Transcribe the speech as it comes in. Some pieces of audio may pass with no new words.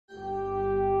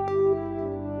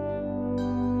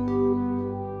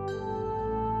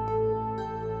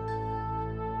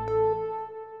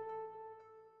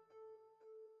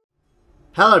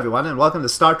Hello everyone and welcome to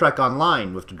Star Trek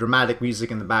Online with the dramatic music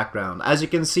in the background. As you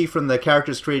can see from the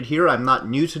characters created here, I'm not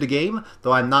new to the game,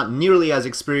 though I'm not nearly as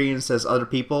experienced as other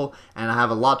people, and I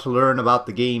have a lot to learn about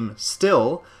the game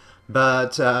still.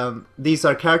 But these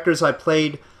are characters I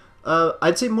played,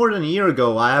 I'd say more than a year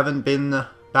ago. I haven't been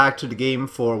back to the game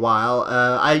for a while.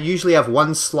 I usually have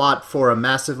one slot for a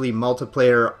massively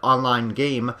multiplayer online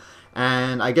game,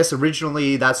 and I guess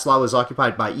originally that slot was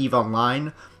occupied by EVE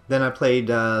Online. Then I played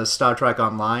Star Trek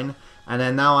Online, and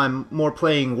then now I'm more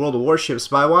playing World of Warships.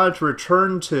 But I wanted to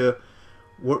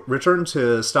return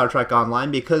to Star Trek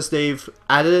Online because they've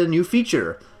added a new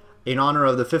feature in honor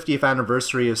of the 50th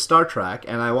anniversary of Star Trek,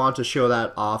 and I want to show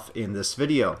that off in this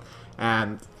video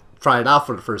and try it out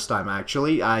for the first time.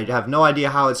 Actually, I have no idea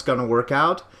how it's going to work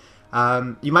out.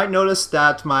 You might notice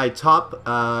that my top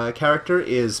character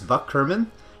is Buck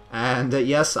Kerman, and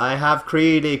yes, I have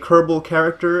created a Kerbal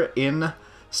character in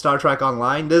Star Trek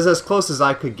Online. This is as close as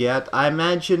I could get. I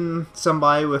imagine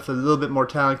somebody with a little bit more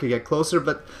talent could get closer,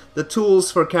 but the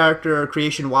tools for character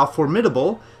creation, while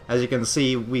formidable, as you can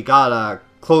see, we got a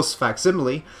close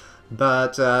facsimile,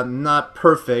 but not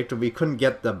perfect. We couldn't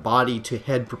get the body to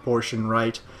head proportion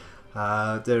right.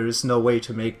 There's no way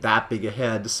to make that big a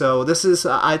head. So this is,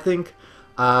 I think,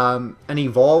 an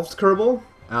evolved Kerbal.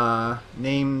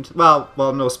 Named, well,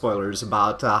 no spoilers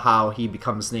about how he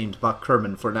becomes named Buck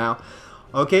Kerman for now.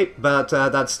 Okay, but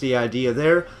that's the idea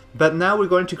there. But now we're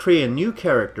going to create a new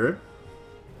character,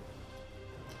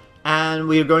 and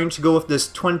we're going to go with this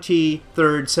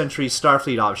 23rd century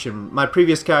Starfleet option. My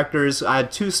previous characters, I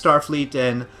had 2 Starfleet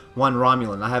and 1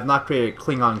 Romulan. I have not created a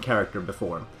Klingon character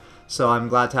before, so I'm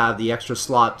glad to have the extra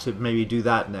slot to maybe do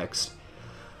that next.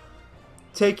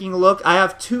 Taking a look, I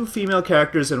have 2 female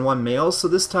characters and 1 male, so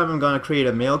this time I'm going to create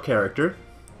a male character.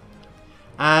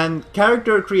 And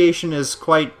character creation is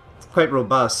quite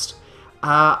robust.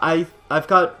 I've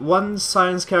got 1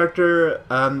 science character.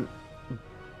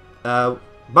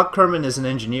 Buck Kerman is an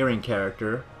engineering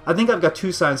character. I think I've got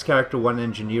 2 science character, 1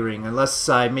 engineering, unless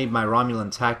I made my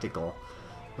Romulan tactical.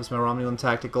 Was my Romulan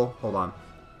tactical? Hold on.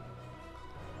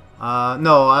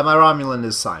 No, my Romulan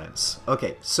is science.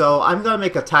 Okay, so I'm gonna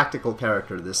make a tactical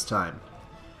character this time,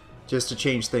 just to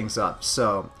change things up.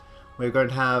 So we're going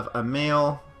to have a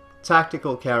male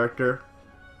tactical character.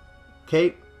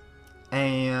 Okay.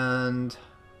 And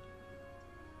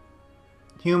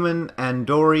human,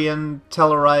 Andorian,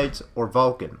 Tellarite, or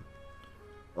Vulcan.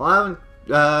 Well, I haven't,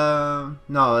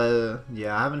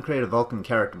 yeah, I haven't created a Vulcan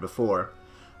character before.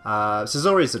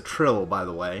 Cesori is a Trill, by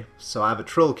the way, so I have a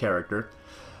Trill character.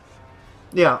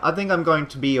 Yeah, I think I'm going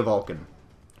to be a Vulcan.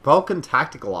 Vulcan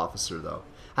tactical officer, though.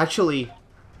 Actually,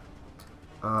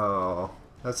 oh,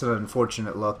 that's an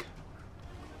unfortunate look.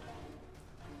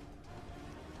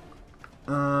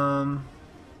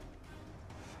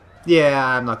 Yeah,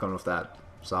 I'm not going with that.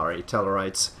 Sorry,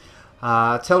 Tellarites.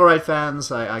 Tellarite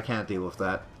fans, I can't deal with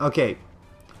that. Okay,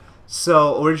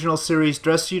 so original series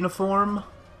dress uniform,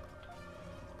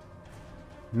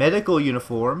 medical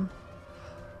uniform.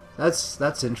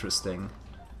 That's interesting,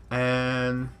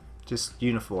 and just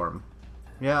uniform.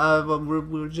 Yeah,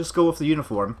 we'll just go with the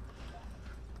uniform.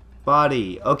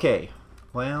 Body. Okay.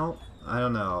 Well, I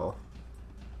don't know.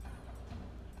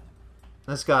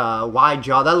 That's got a wide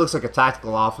jaw. That looks like a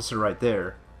tactical officer right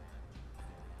there.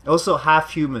 Also,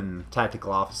 half human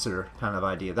tactical officer kind of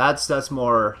idea. That's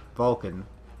more Vulcan.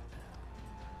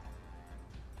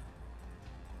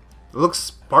 It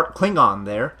looks part Klingon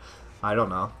there. I don't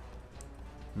know.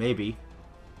 Maybe.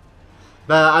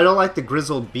 But I don't like the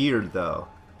grizzled beard though,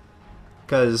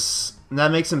 because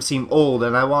that makes him seem old,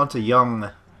 and I want a young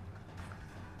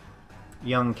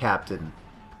captain.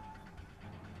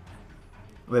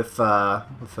 With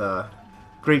a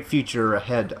great future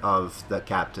ahead of the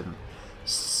captain.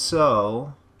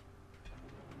 So,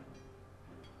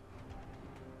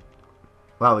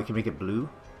 wow, we can make it blue?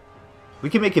 We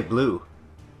can make it blue.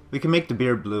 We can make the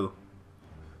beard blue.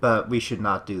 But we should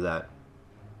not do that.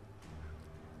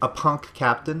 A punk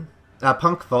captain? A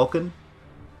punk Vulcan?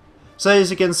 So as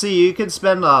you can see, you could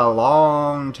spend a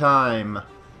long time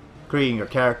creating your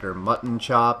character. Mutton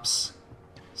chops,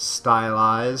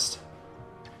 stylized.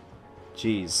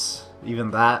 Jeez,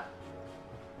 even that.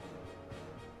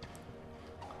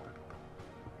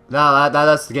 Now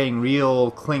that's getting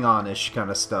real Klingon-ish kind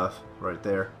of stuff right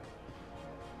there.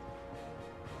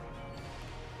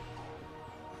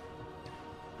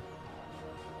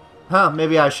 Huh,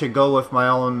 maybe I should go with my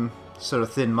own sort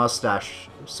of thin mustache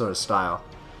sort of style.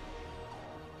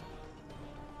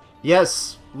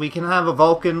 Yes, we can have a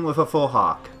Vulcan with a faux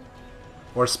hawk.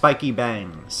 Or spiky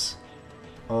bangs.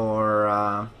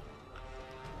 Or,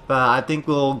 but I think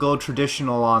we'll go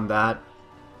traditional on that.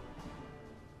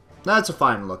 That's a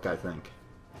fine look, I think.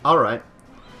 Alright.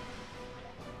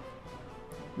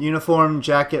 Uniform,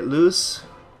 jacket loose.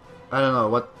 I don't know,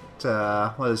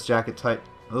 what is jacket tight?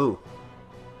 Ooh.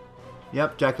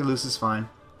 Yep, jacket loose is fine.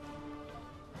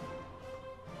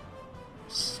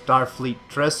 Starfleet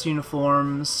dress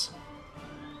uniforms.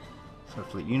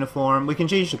 Starfleet uniform. We can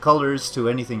change the colors to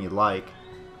anything you like.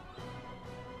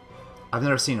 I've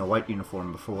never seen a white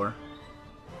uniform before.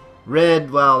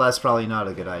 Red, well, that's probably not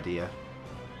a good idea.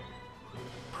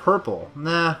 Purple.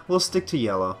 Nah, we'll stick to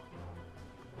yellow.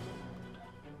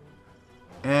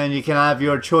 And you can have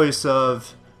your choice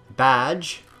of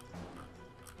badge.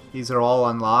 These are all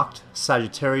unlocked.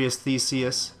 Sagittarius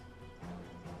Theseus.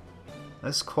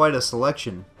 That's quite a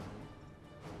selection.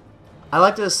 I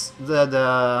like this,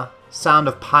 the sound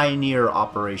of pioneer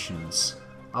operations.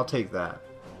 I'll take that.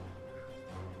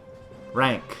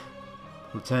 Rank.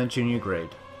 Lieutenant Junior grade.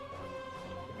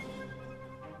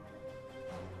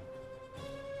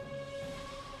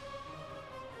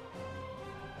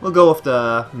 We'll go with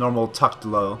the normal tucked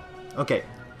low. Okay.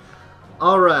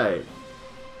 Alright.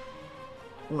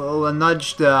 We'll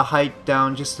nudge the height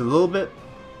down just a little bit.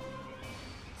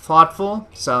 Thoughtful.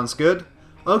 Sounds good.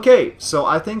 Okay, so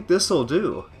I think this'll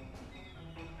do.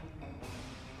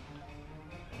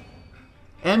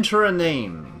 Enter a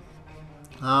name.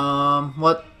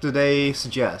 What do they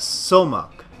suggest?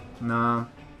 Somuk. No.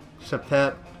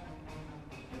 Chapet.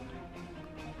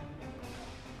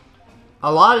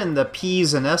 A lot in the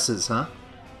P's and S's, huh?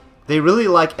 They really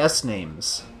like S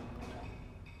names.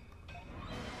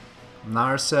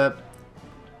 Narset.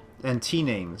 And T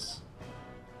names.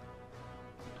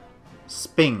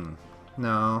 Sping.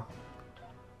 No.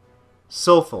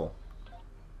 Sofal.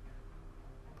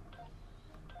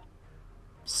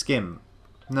 Skim.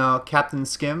 No. Captain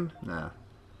Skim? Nah.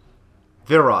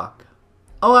 Virok.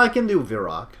 Oh, I can do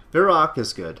Virok. Virok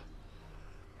is good.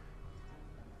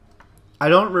 I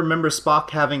don't remember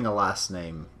Spock having a last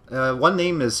name. One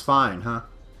name is fine, huh?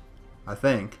 I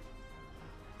think.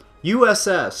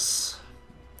 USS.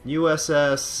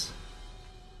 USS.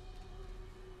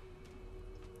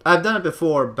 I've done it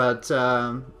before, but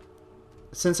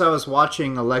since I was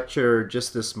watching a lecture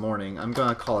just this morning, I'm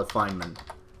gonna call it Feynman.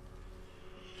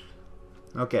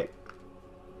 Okay.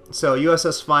 So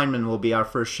USS Feynman will be our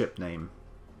first ship name.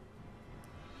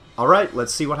 Alright,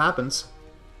 let's see what happens.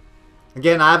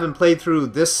 Again, I haven't played through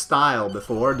this style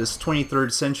before, this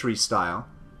 23rd century style.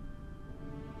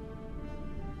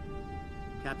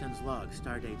 Captain's log,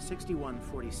 stardate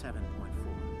 6147.4.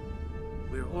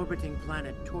 We're orbiting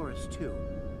planet Taurus 2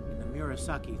 in the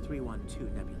Murasaki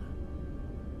 312 nebula.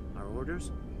 Our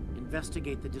orders?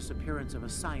 Investigate the disappearance of a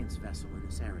science vessel in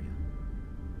this area.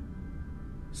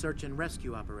 Search and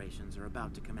rescue operations are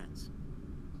about to commence.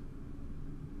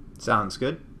 Sounds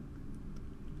good.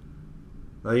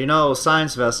 Well, you know,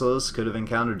 science vessels could have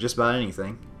encountered just about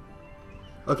anything.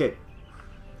 Okay.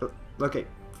 Okay.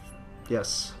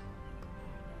 Yes.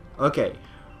 Okay.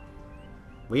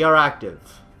 We are active.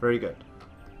 Very good.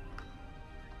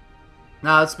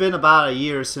 Now, it's been about a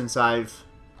year since I've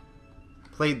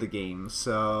played the game,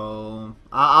 so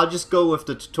I'll just go with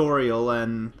the tutorial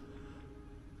and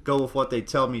go with what they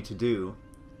tell me to do.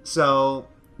 So,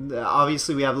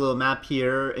 obviously we have a little map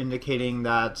here indicating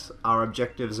that our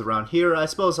objective is around here. I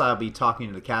suppose I'll be talking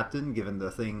to the captain, given the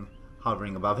thing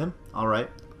hovering above him. Alright.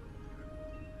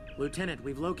 Lieutenant,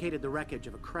 we've located the wreckage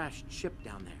of a crashed ship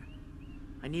down there.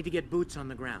 I need to get boots on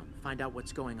the ground, find out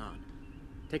what's going on.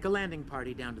 Take a landing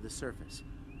party down to the surface.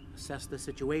 Assess the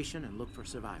situation and look for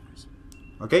survivors.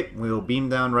 Okay, we'll beam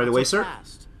down right away, sir.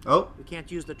 Fast. Oh. We can't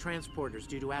use the transporters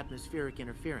due to atmospheric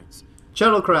interference.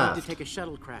 Shuttlecraft. We need to take a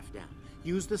shuttlecraft down.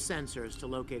 Use the sensors to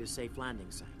locate a safe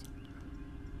landing site.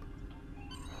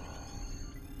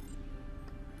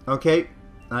 Okay,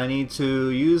 I need to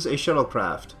use a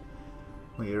shuttlecraft.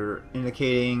 We're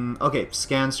indicating... Okay,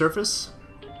 scan surface.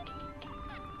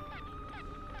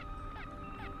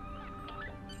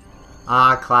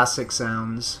 Ah, classic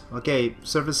sounds. Okay,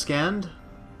 surface scanned.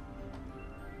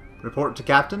 Report to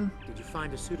captain. Did you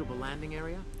find a suitable landing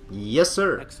area? Yes,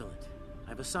 sir. Excellent.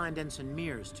 I've assigned Ensign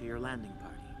Mears to your landing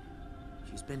party.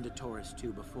 She's been to Taurus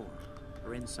 2 before.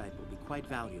 Her insight will be quite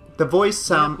valuable. The voice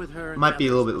sound with her might be a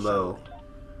little bit low.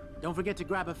 Don't forget to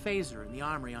grab a phaser in the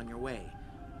armory on your way.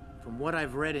 From what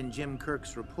I've read in Jim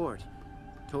Kirk's report,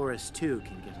 Taurus 2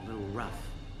 can get a little rough.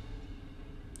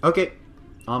 Okay,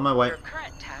 on my way. Your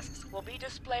current tasks will be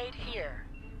displayed here.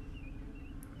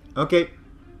 Okay,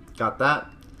 got that.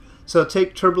 So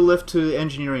take turbolift to the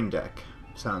engineering deck.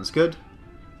 Sounds good.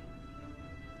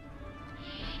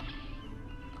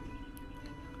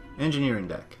 Engineering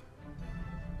deck.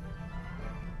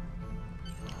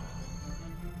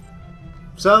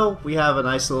 So, we have a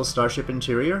nice little starship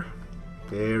interior.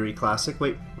 Very classic.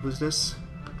 Wait, who's this?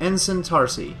 Ensign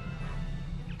Tarsi.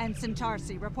 Ensign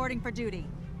Tarsi, reporting for duty.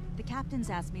 The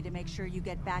captain's asked me to make sure you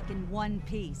get back in one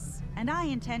piece, and I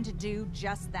intend to do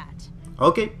just that.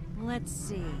 Okay. Let's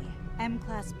see.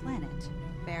 M-class planet.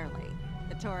 Barely.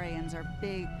 The Taurians are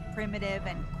big, primitive,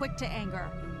 and quick to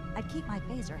anger. I'd keep my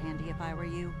phaser handy if I were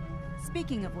you.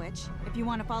 Speaking of which, if you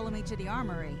want to follow me to the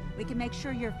armory, we can make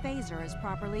sure your phaser is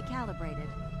properly calibrated.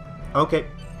 Okay.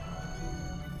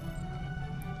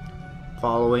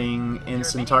 Following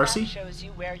Ensign Tarsi. Your minimap shows you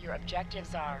where your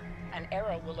objectives are. An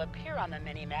arrow will appear on the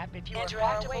minimap if you are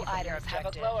far away from your objective. Interactable items have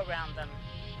a glow around them.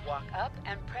 Walk up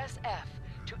and press F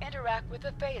to interact with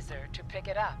the phaser to pick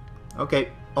it up. Okay,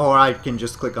 or I can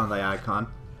just click on the icon.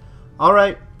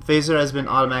 Alright, phaser has been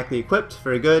automatically equipped,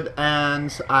 very good,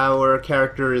 and our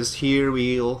character is here.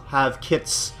 We'll have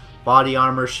kits, body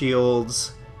armor,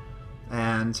 shields,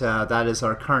 and that is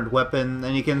our current weapon.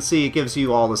 And you can see it gives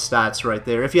you all the stats right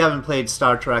there. If you haven't played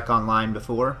Star Trek Online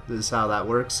before, this is how that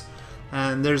works.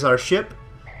 And there's our ship.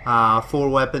 4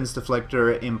 weapons: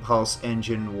 deflector, impulse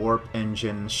engine, warp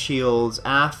engine, shields,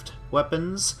 aft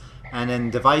weapons, and then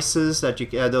devices that you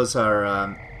those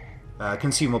are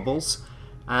consumables,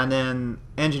 and then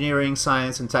engineering,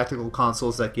 science, and tactical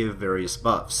consoles that give various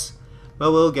buffs.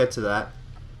 But we'll get to that.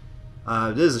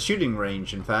 This is a shooting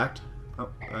range, in fact. Oh,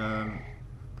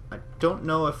 I don't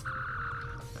know if...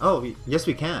 Oh, yes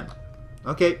we can.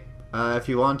 Okay, if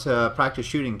you want to practice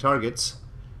shooting targets,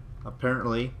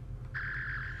 apparently.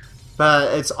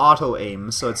 But it's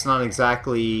auto-aim, so it's not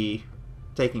exactly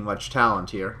taking much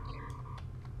talent here.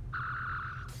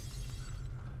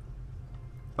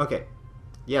 Okay.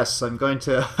 Yes, I'm going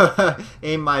to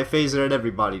aim my phaser at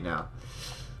everybody now.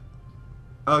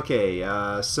 Okay,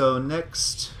 so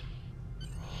next...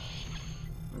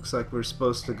 Looks like we're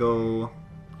supposed to go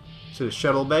to the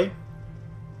shuttle bay.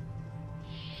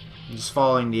 I'm just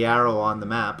following the arrow on the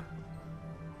map.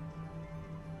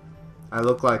 I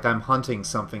look like I'm hunting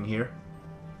something here.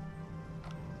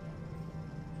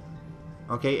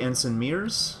 Okay, Ensign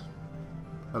Mears.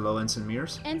 Hello, Ensign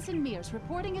Mears. Ensign Mears,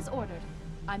 reporting is ordered.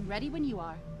 I'm ready when you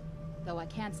are. Though I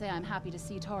can't say I'm happy to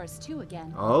see Taurus 2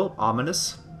 again. Oh,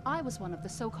 ominous. I was one of the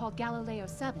so-called Galileo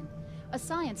 7, a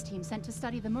science team sent to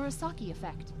study the Murasaki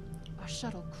effect. Our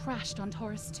shuttle crashed on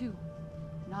Taurus 2.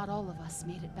 Not all of us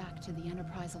made it back to the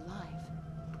Enterprise alive.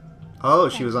 Oh,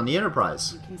 she was on the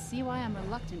Enterprise. You can see why I'm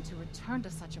reluctant to return to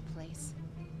such a place.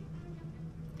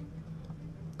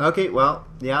 Okay, well,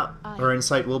 yeah, her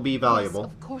insight will be valuable.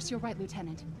 Yes, of course you're right,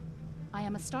 Lieutenant. I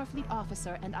am a Starfleet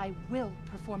officer, and I will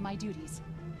perform my duties.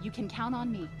 You can count on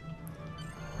me.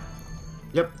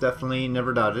 Yep, definitely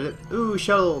never doubted it. Ooh,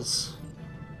 shuttles!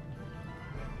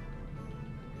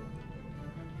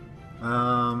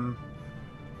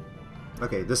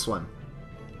 Okay, this one.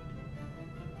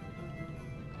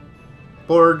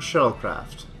 Board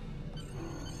shuttlecraft.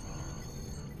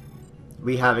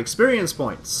 We have experience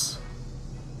points.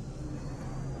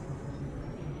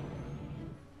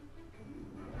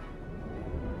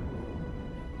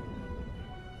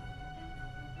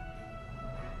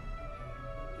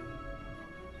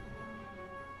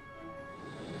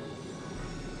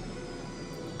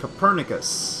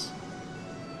 Copernicus.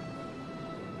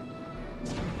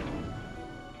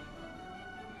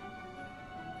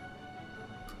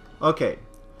 Okay,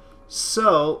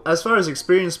 so as far as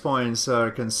experience points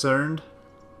are concerned,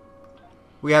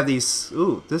 we have these.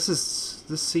 Ooh, this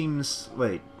seems.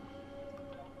 Wait.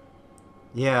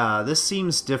 Yeah, this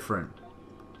seems different.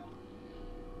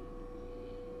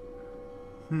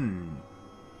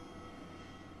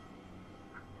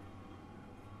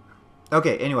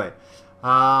 Okay, anyway.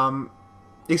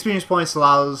 Experience points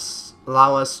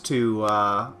allow us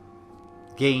to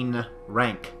gain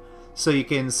rank. So you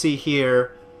can see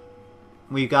here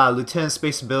we got Lieutenant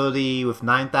Space Ability with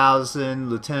 9,000,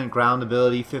 Lieutenant Ground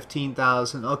Ability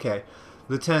 15,000. Okay,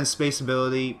 Lieutenant Space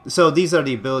Ability. So these are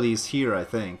the abilities here, I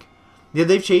think. Yeah,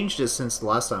 they've changed it since the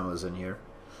last time I was in here.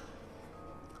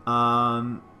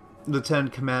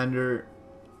 Lieutenant Commander.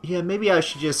 Yeah, maybe I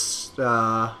should just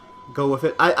go with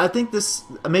it. I think this,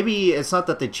 maybe it's not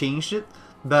that they changed it,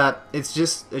 but it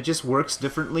just works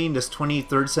differently in this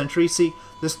 23rd century. See,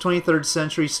 this 23rd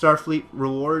century Starfleet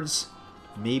rewards,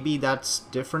 maybe that's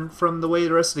different from the way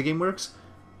the rest of the game works.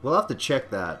 We'll have to check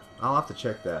that. I'll have to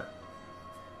check that.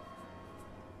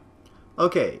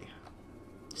 Okay.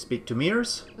 Speak to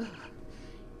Mears. Ugh.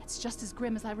 It's just as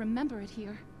grim as I remember it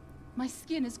here. My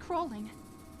skin is crawling.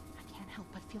 I can't help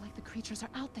but feel like the creatures are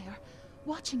out there,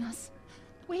 watching us,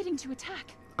 waiting to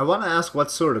attack. I want to ask what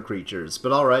sort of creatures,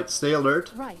 but alright, stay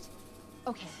alert. Right.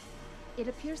 Okay. It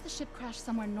appears the ship crashed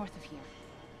somewhere north of here.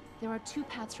 There are 2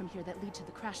 paths from here that lead to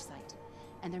the crash site,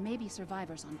 and there may be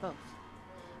survivors on both.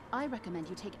 I recommend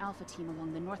you take Alpha Team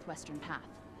along the northwestern path,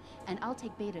 and I'll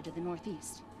take Beta to the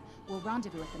northeast. We'll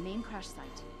rendezvous at the main crash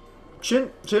site.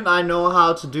 Shouldn't I know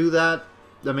how to do that?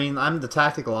 I mean, I'm the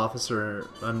tactical officer.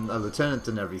 I'm a lieutenant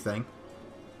and everything.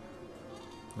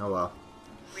 Oh well.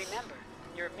 Remember,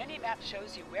 your mini-map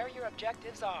shows you where your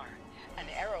objectives are. An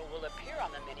arrow will appear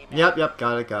on the mini-map. Yep,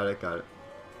 got it.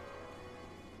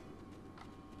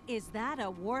 Is that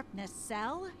a warp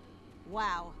nacelle?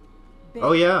 Wow. Big.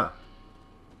 Oh yeah.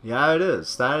 Yeah, it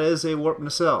is. That is a warp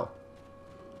nacelle.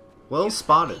 Well Use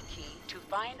spotted. the key to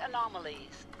find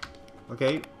anomalies.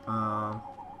 Okay, trying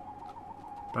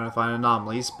to find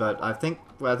anomalies, but I think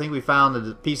we found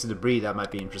a piece of debris that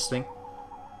might be interesting.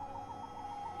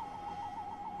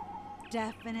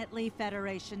 Definitely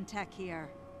Federation tech here.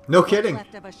 No What's kidding.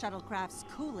 left of a shuttlecraft's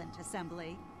coolant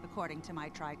assembly, according to my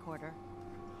tricorder.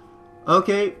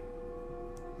 Okay,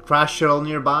 crash shuttle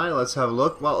nearby. Let's have a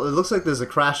look. Well, it looks like there's a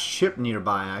crashed ship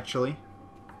nearby, actually.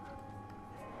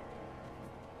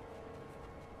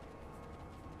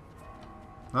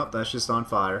 Oh, that's just on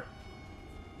fire.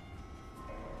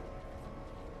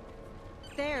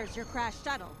 There's your crashed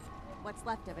shuttle. What's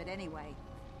left of it anyway.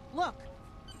 Look!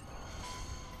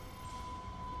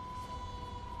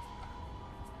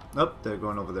 Oh, they're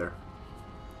going over there.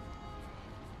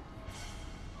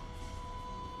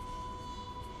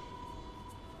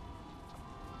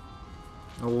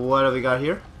 What have we got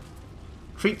here?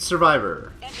 Treat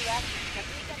survivor. Interactions can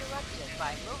be interrupted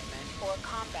by movement or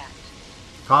combat.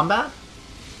 Combat?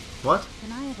 What?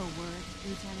 Can I have a word,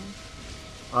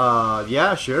 Lieutenant?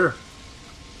 Yeah, sure.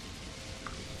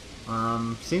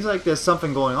 Seems like there's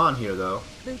something going on here, though.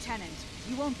 Lieutenant,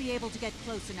 you won't be able to get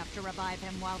close enough to revive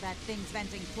him while that thing's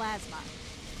venting plasma.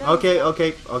 Okay,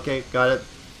 got it.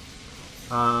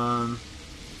 I'm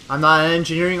not an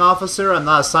engineering officer, I'm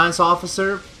not a science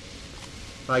officer,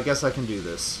 but I guess I can do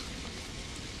this.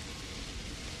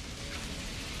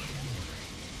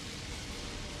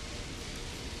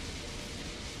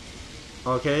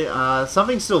 Okay,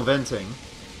 something's still venting.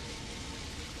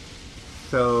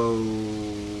 So...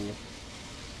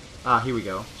 here we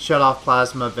go. Shut off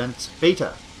plasma vent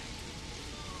beta.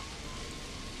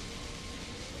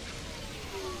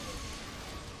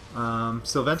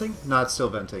 Still venting? Not still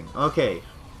venting. Okay.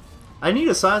 I need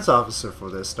a science officer for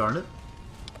this, darn it.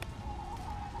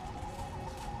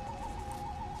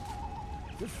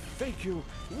 Thank you.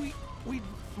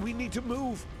 We need to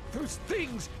move. Those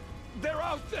things, they're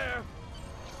out there.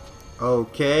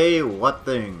 Okay, what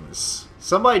things?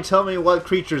 Somebody tell me what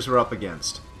creatures we're up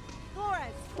against.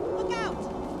 Flores, look out!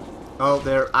 Oh,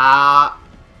 there.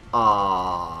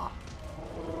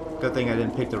 Good thing I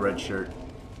didn't pick the red shirt.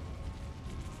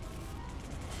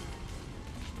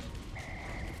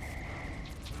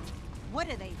 What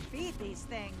do they feed these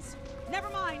things? Never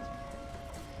mind.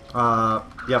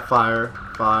 Yeah, fire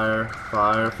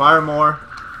more.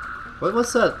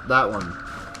 What's that one?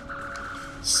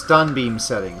 Stun beam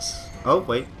settings. Oh,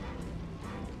 wait.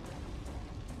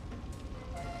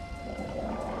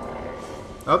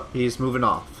 Oh, he's moving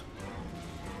off.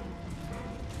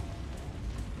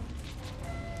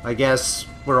 I guess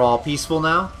we're all peaceful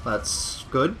now. That's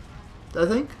good, I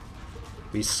think.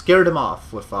 We scared him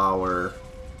off with our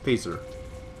phaser.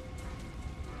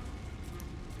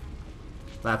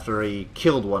 After he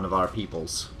killed one of our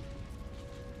peoples.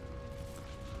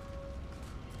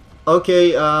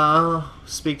 Okay,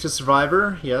 speak to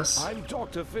survivor, yes. I'm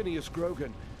Dr. Phineas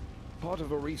Grogan, part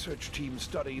of a research team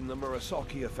studying the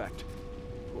Murasaki effect.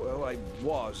 Well, I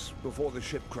was before the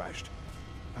ship crashed.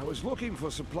 I was looking for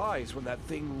supplies when that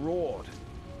thing roared.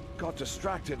 Got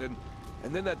distracted and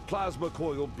then that plasma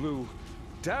coil blew.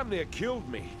 Damn near killed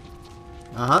me.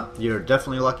 You're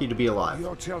definitely lucky to be alive.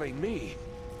 You're telling me?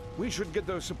 We should get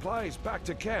those supplies back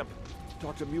to camp.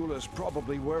 Dr. Mueller's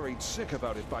probably worried sick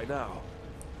about it by now.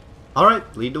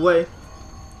 Alright, lead the way.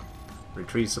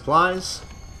 Retrieve supplies.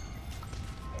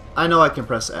 I know I can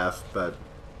press F, but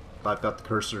I've got the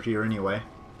cursor here anyway.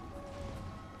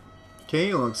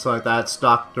 Okay, looks like that's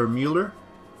Dr. Mueller.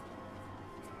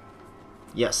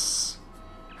 Yes.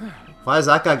 Why has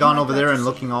that guy gone over there and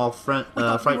looking all We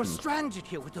were frightened? stranded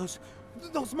here with those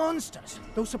monsters.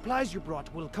 Those supplies you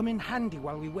brought will come in handy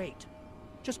while we wait.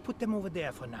 Just put them over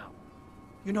there for now.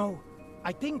 You know,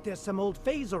 I think there's some old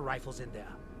phaser rifles in there.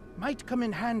 Might come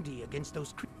in handy against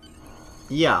those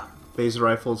Yeah, phaser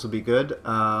rifles would be good.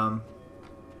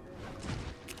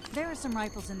 There are some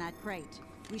rifles in that crate.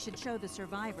 We should show the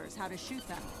survivors how to shoot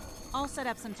them. I'll set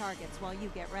up some targets while you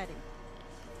get ready.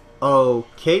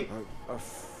 Okay. A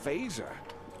phaser?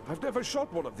 I've never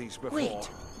shot one of these before. Wait,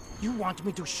 you want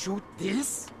me to shoot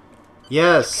this?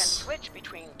 Yes. You can switch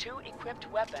between 2 equipped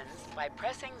weapons by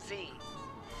pressing Z.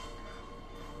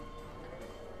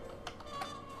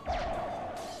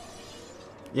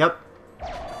 Yep.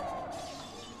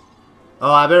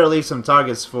 Oh, I better leave some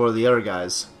targets for the other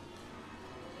guys.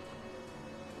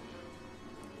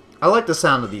 I like the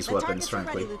sound of these weapons,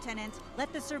 frankly. Ready, Lieutenant.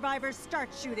 Let the survivors start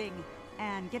shooting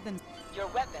and give them. Your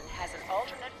weapon has an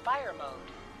alternate fire mode.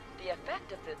 The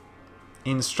effect of the...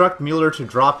 Instruct Mueller to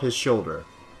drop his shoulder.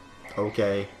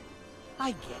 Okay.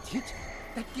 I get it.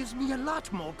 That gives me a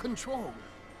lot more control.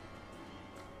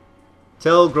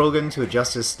 Tell Grogan to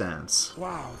adjust his stance.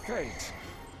 Wow, thanks.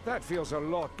 That feels a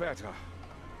lot better.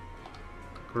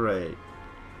 Great.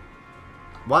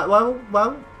 Why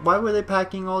were they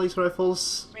packing all these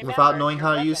rifles without knowing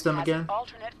how to use them again?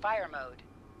 Alternate fire mode.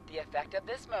 The effect of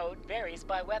this mode varies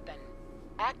by weapon.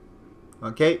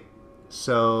 Okay,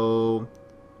 so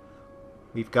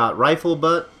we've got rifle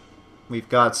butt, we've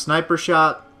got sniper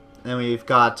shot, and we've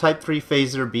got type 3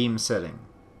 phaser beam setting.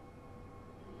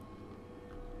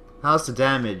 How's the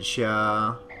damage?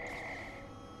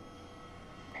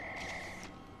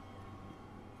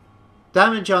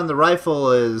 Damage on the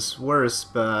rifle is worse,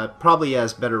 but probably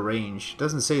has better range.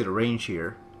 Doesn't say the range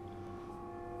here.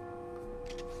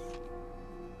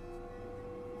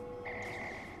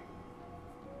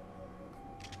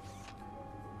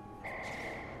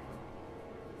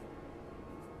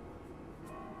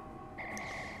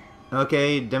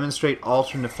 Okay, demonstrate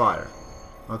alternate fire.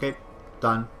 Okay,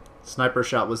 done. Sniper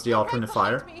shot was the alternate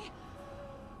fire.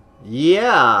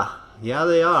 Yeah,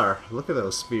 they are. Look at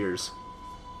those spears.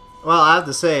 Well, I have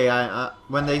to say,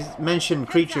 when they mention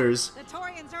creatures... The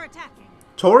Taurians are attacking.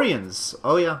 Taurians!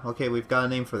 Oh yeah, okay, we've got a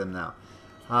name for them now.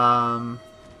 I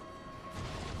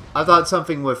thought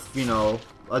something with, you know,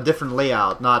 a different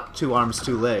layout, not 2 arms,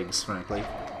 2 legs, frankly.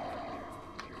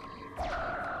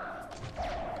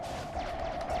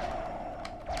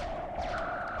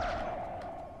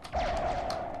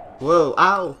 Whoa,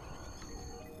 ow!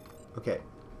 Okay.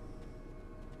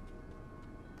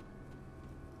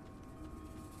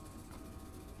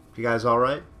 You guys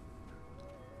alright?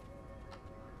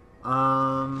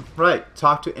 Right.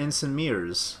 Talk to Ensign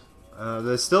Mears.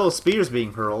 There's still spears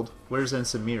being hurled. Where's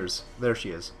Ensign Mears? There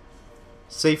she is.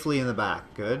 Safely in the back.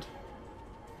 Good.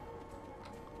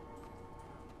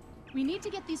 We need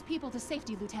to get these people to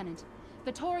safety, Lieutenant.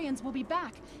 The Taurians will be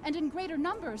back, and in greater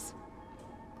numbers.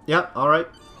 Yep, alright.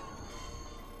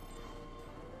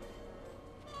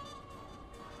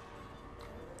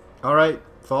 Alright,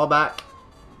 fall back.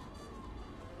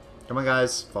 Come on,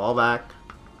 guys, fall back.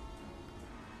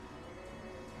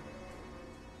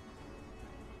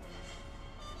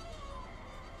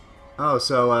 Oh,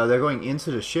 so they're going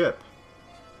into the ship.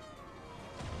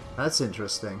 That's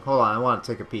interesting. Hold on, I want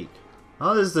to take a peek.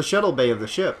 Oh, this is the shuttle bay of the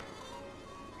ship.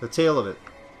 The tail of it.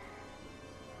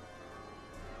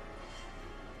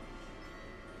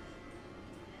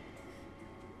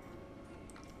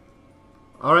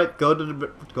 Alright, go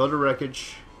to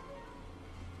wreckage.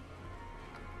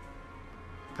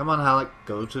 Come on, Halleck,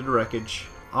 go to the wreckage.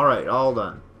 Alright, all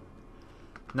done.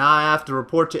 Now I have to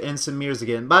report to Ensign Mears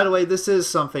again. By the way, this is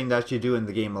something that you do in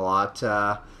the game a lot.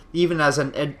 Even as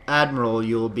an admiral,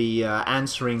 you'll be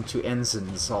answering to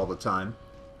ensigns all the time.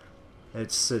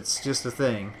 It's just a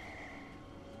thing.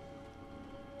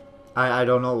 I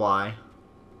don't know why.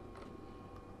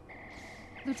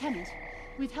 Lieutenant,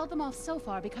 we've held them off so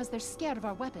far because they're scared of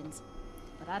our weapons.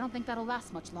 But I don't think that'll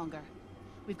last much longer.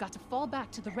 We've got to fall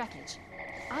back to the wreckage.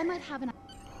 I might have an...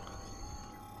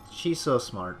 She's so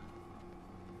smart.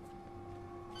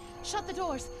 Shut the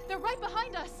doors! They're right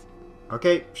behind us!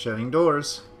 Okay, shutting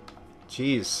doors.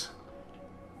 Jeez.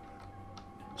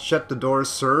 Shut the doors,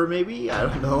 sir, maybe? I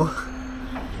don't know.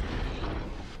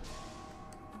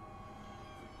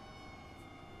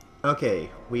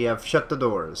 Okay, we have shut the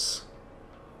doors.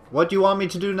 What do you want me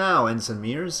to do now, Ensign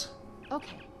Mears?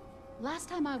 Okay. Last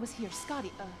time I was here,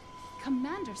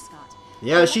 Commander Scott...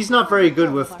 Yeah, she's not very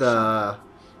good with the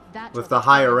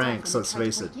higher ranks, let's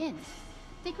face it.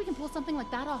 Think we can pull something like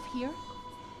that off here?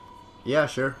 Yeah,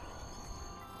 sure.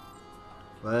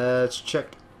 Let's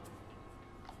check.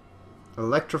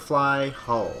 Electrify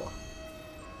hull.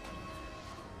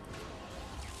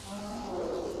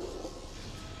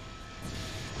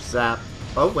 Zap.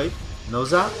 Oh, wait. No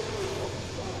zap?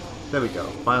 There we go.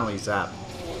 Finally zap.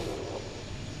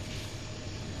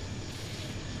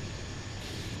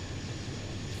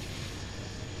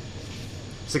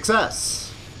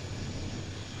 Success!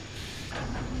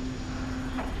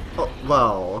 Oh,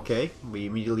 well, okay. We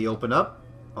immediately open up.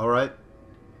 Alright.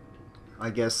 I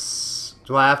guess...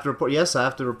 Do I have to report? Yes, I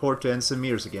have to report to Ensign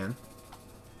Mears again.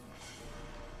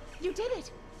 You did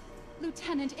it!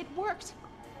 Lieutenant, it worked.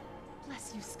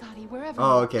 Bless you, Scotty, wherever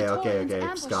Oh, you okay, the okay, Taurians okay.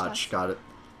 ambushed Scotch, us. got it.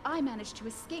 I managed to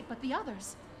escape, but the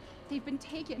others, they've been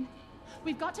taken.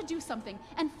 We've got to do something,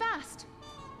 and fast.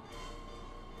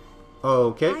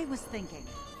 Okay. I was thinking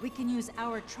we can use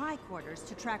our tricorders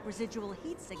to track residual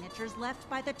heat signatures left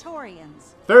by the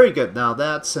Taurians. Very good. Now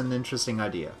that's an interesting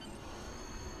idea.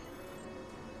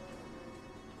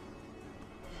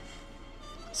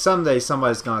 Someday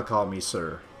somebody's gonna call me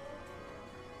sir.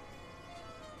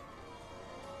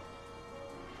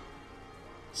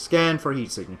 Scan for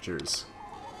heat signatures.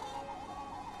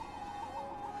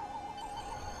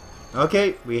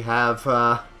 Okay, we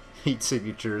have heat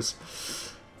signatures.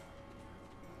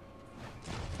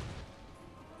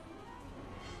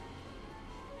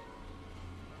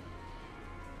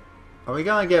 Are we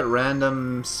gonna get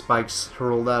random spikes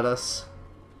hurled at us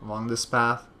along this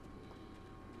path?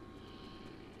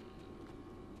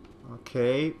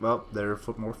 Okay, well, there are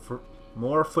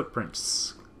more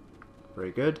footprints.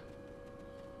 Very good.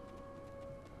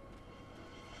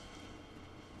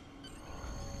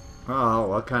 Oh,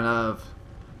 what kind of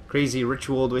crazy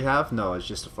ritual do we have? No, it's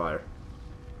just a fire.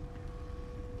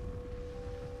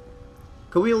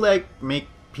 Could we, like, make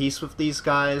peace with these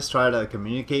guys? Try to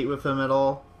communicate with them at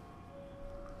all?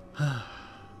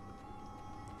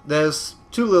 There's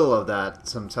too little of that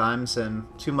sometimes, and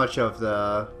too much of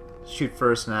the shoot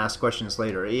first and ask questions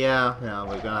later. Yeah,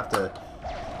 we're gonna have to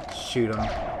shoot him.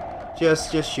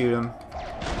 Just shoot him.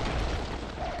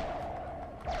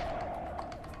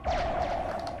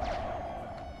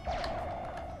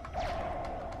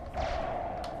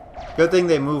 Good thing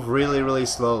they move really, really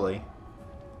slowly.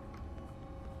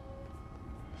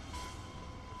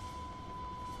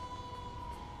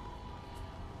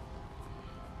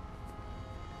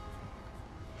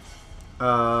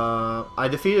 I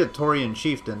defeated a Taurian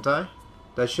chief, didn't I?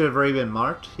 That should have already been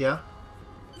marked, yeah?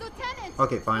 Lieutenant!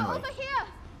 Okay, finally. Over here!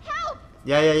 Help!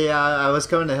 Yeah, I was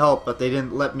coming to help, but they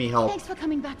didn't let me help. Thanks for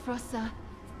coming back for us, sir.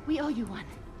 We owe you one.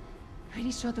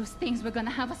 Pretty sure those things were gonna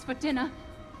have us for dinner.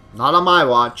 Not on my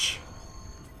watch.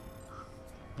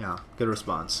 Yeah, good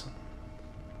response.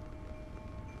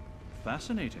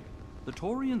 Fascinating. The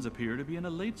Taurians appear to be in a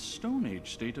late Stone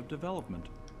Age state of development.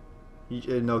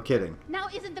 No kidding. Now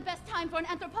isn't the best time for an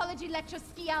anthropology lecture,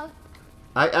 Skial.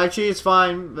 Actually, it's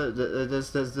fine, but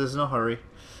there's no hurry.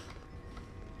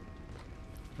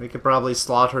 We could probably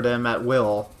slaughter them at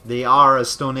will. They are a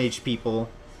Stone Age people,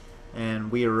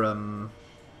 and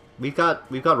we've got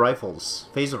rifles,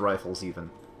 phaser rifles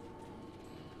even.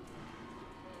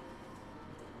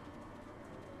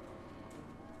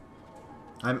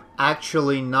 I'm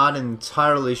actually not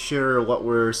entirely sure what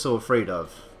we're so afraid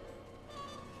of.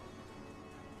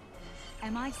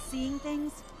 Am I seeing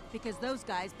things? Because those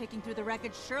guys picking through the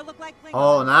wreckage sure look like Klingons.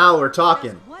 Oh, now we're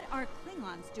talking. Just what are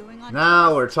Klingons doing on Now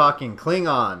Earth? we're talking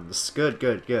Klingons.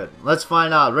 Good. Let's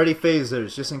find out. Ready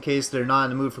phasers, just in case they're not in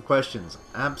the mood for questions.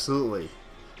 Absolutely.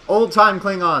 Old-time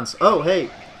Klingons. Oh, hey.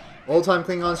 Old-time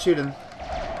Klingons shooting.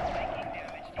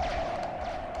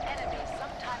 Enemies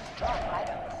sometimes drop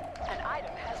items. An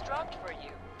item has dropped for you.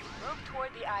 Move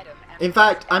toward the item and In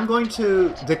fact, I'm going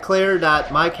to declare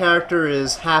that my character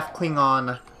is half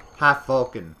Klingon, half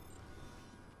Vulcan.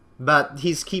 But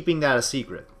he's keeping that a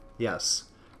secret. Yes.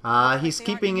 He's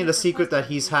keeping it a secret that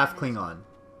he's half Klingon.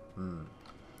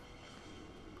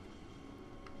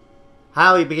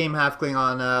 How he became half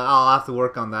Klingon, I'll have to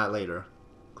work on that later.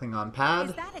 Klingon pad?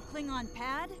 Is that a Klingon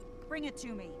pad? Bring it to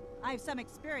me. I have some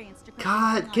experience to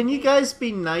God, can you guys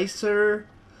be nicer?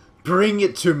 Bring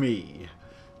it to me,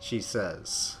 she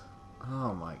says.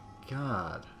 Oh my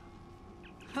god.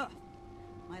 Huh.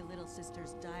 My little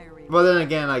sister's diary. Well, then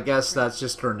again, I guess that's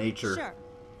just her nature. Sure,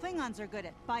 Klingons are good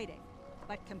at fighting,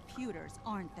 but computers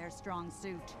aren't their strong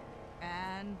suit.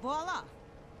 And voila!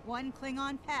 One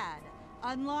Klingon pad,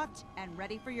 unlocked and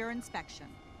ready for your inspection.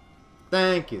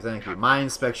 Thank you. My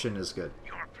inspection is good.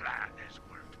 Your plan has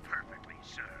worked perfectly,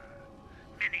 sir.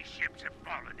 Many ships have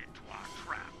fallen into our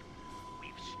trap.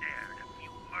 We've snared a few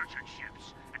merchant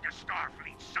ships and a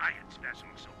Starfleet science vessel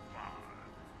so far.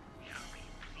 You'll be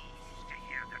pleased to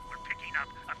hear that we're picking up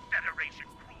a Federation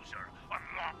cruiser on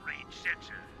long-range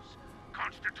sensors.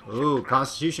 Constitution Ooh, class.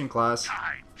 Constitution class.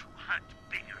 Time to hunt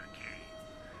bigger game.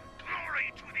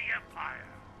 Glory to the Empire.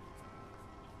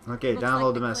 Okay, Looks download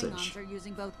like the the message. Klingons are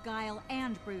using both guile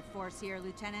and brute force here,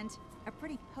 Lieutenant. A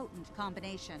pretty potent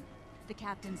combination. The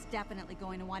captain's definitely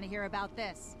going to want to hear about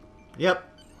this. Yep,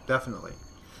 definitely.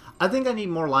 I think I need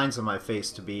more lines on my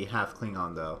face to be half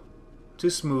Klingon, though.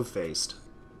 Too smooth-faced.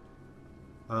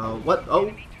 What?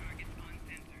 Oh.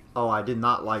 Oh, I did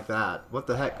not like that. What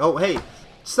the heck? Oh, hey!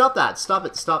 Stop that! Stop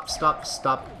it! Stop.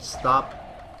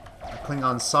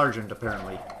 Klingon sergeant,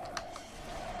 apparently.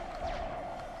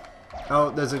 Oh,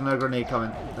 there's another grenade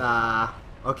coming. Ah,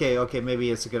 okay,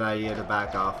 maybe it's a good idea to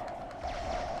back off.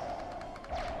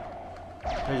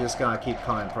 They're just gonna keep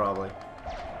coming, probably.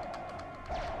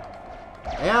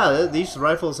 Yeah, these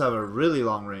rifles have a really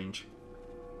long range.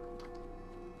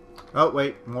 Oh,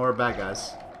 wait, more bad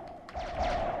guys.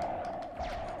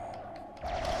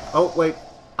 Oh, wait,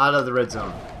 out of the red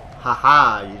zone.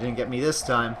 Haha, you didn't get me this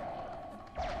time.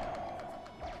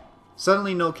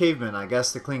 Suddenly no cavemen. I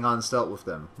guess the Klingons dealt with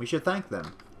them. We should thank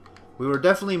them. We were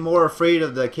definitely more afraid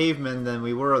of the cavemen than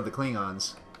we were of the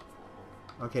Klingons.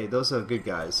 Okay, those are good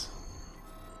guys.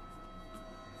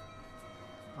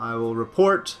 I will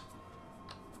report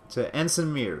to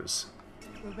Ensign Mears.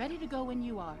 We're ready to go when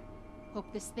you are.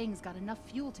 Hope this thing's got enough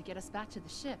fuel to get us back to the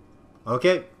ship.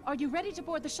 Okay. Are you ready to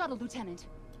board the shuttle, Lieutenant?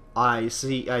 I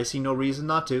see no reason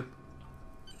not to.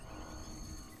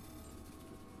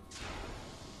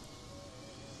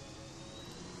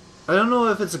 I don't know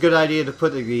if it's a good idea to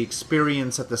put the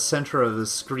experience at the center of the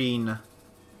screen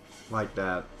like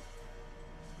that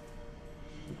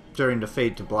during the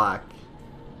fade to black.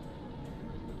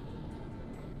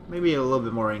 Maybe a little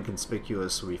bit more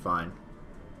inconspicuous would be fine.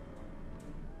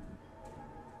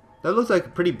 That looks like a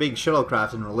pretty big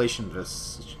shuttlecraft in relation to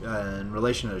this, in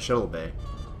relation to the shuttle bay,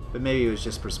 but maybe it was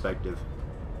just perspective.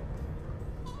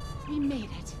 We made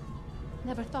it.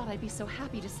 Never thought I'd be so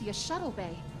happy to see a shuttle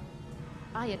bay.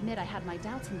 I admit I had my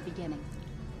doubts in the beginning.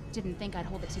 Didn't think I'd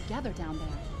hold it together down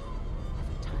there.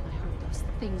 Every time I heard those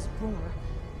things roar.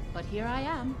 But here I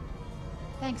am.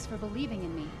 Thanks for believing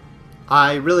in me.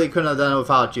 I really couldn't have done it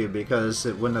without you, because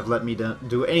it wouldn't have let me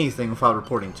do anything without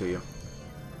reporting to you.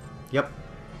 Yep.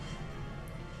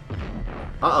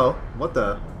 Uh-oh. What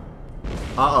the?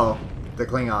 Uh-oh. The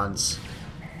Klingons.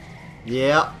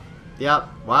 Yep. Yep.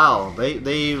 Wow.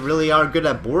 They really are good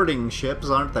at boarding ships,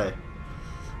 aren't they?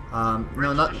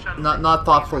 No, not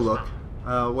thoughtful look.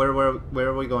 Where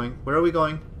are we going? Where are we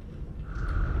going?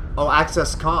 Oh,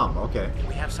 access comm. Okay.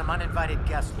 We have some uninvited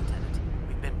guests, Lieutenant.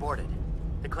 We've been boarded.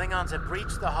 The Klingons have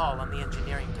breached the hull on the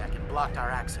engineering deck and blocked our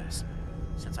access.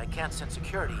 Since I can't send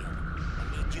security in,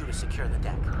 I need you to secure the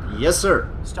deck. Yes, sir.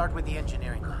 Start with the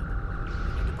engineering lab.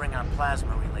 We need to bring our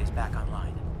plasma relays back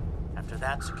online. After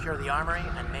that, secure the armory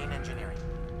and main engineering.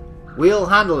 We'll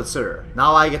handle it, sir.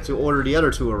 Now I get to order the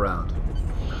other two around.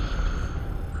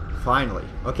 Finally.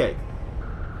 Okay.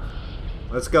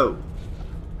 Let's go.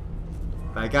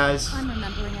 Bye, guys. I'm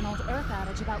remembering an old Earth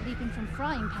adage about leaping from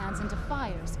frying pans into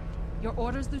fires. Your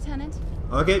orders, Lieutenant?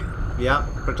 Okay. Yeah.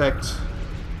 Protect.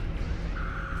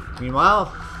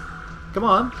 Meanwhile, come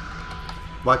on.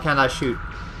 Why can't I shoot?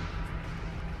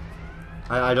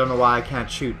 I don't know why I can't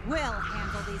shoot. We'll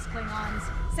handle these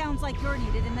Klingons. Sounds like you're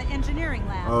needed in the engineering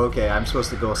lab. Okay, I'm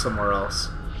supposed to go somewhere else.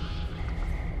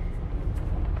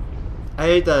 I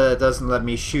hate that it doesn't let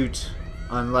me shoot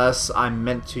unless I'm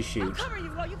meant to shoot. I'll cover you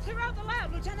while you clear out the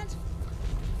lab, Lieutenant.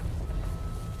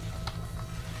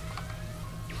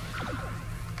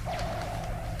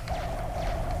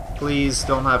 Please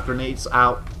don't have grenades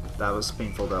out. That was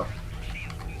painful though.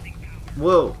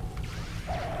 Whoa.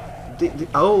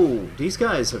 Oh, these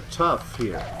guys are tough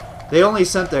here. They only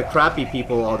sent their crappy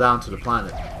people all down to the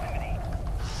planet. Shut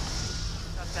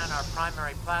down our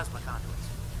primary plasma conduits.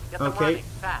 Get them Okay. running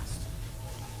fast.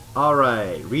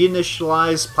 Alright,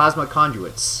 reinitialize plasma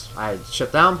conduits. I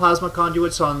shut down plasma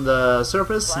conduits on the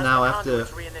surface, now I have to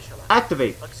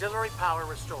activate Auxiliary power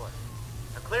restored.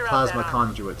 Now clear out plasma that armor.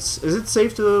 conduits. Is it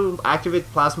safe to activate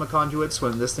plasma conduits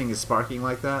when this thing is sparking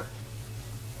like that?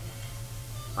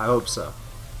 I hope so.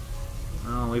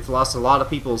 Oh, we've lost a lot of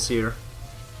peoples here.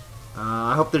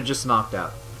 I hope they're just knocked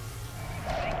out.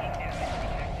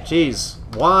 Jeez,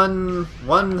 one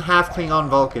half Klingon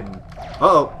Vulcan.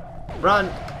 Uh-oh,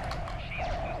 run!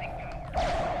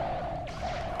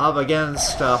 Up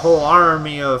against a whole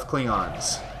army of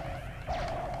Klingons.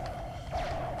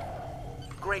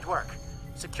 Great work.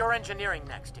 Secure engineering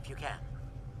next, if you can.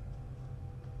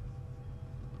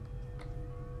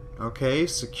 Okay,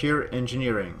 secure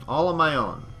engineering. All on my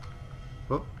own.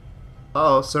 Whoop.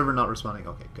 Uh-oh, server not responding.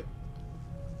 Okay, good.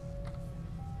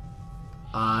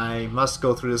 I must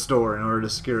go through this door in order to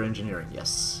secure engineering.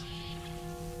 Yes.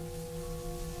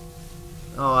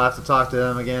 Oh, I have to talk to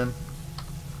them again.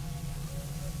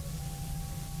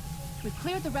 We've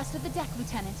cleared the rest of the deck,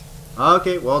 Lieutenant.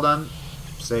 Okay, well done.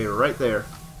 Stay right there.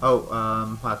 Oh, I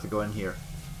have to go in here.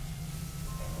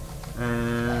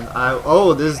 And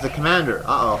oh, this is the commander.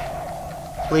 Uh-oh.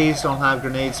 Please don't have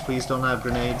grenades. Please don't have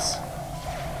grenades.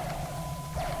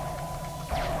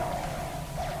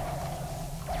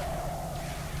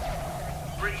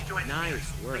 Bridge to engineering.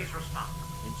 Nice work. Please respond.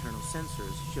 internal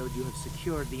sensors showed you have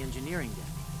secured the engineering deck.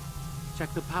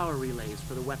 Check the power relays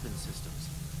for the weapon systems.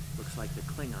 Looks like the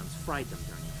Klingons fried them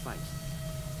during the fight.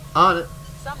 On it.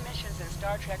 Some missions in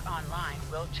Star Trek Online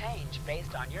will change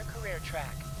based on your career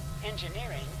track.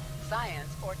 Engineering, science,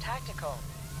 or tactical.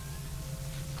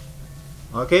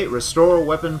 Okay, restore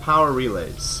weapon power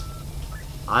relays.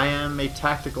 I am a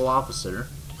tactical officer.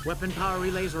 Weapon power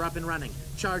relays are up and running.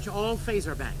 Charge all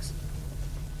phaser banks.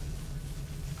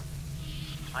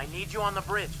 I need you on the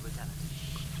bridge, Lieutenant.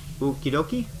 Okie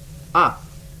dokie. Ah,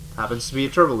 happens to be a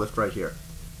turbo lift right here.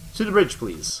 To the bridge,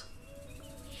 please.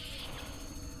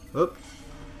 Oop.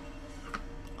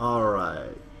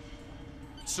 Alright.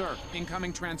 Sir,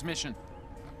 incoming transmission.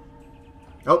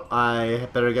 Oh, I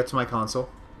better get to my console.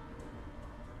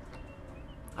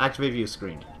 Activate view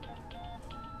screen.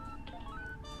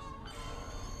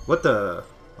 What the?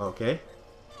 Okay.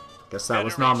 Guess that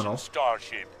was nominal.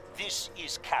 Starship, this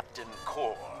is Captain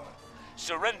Core.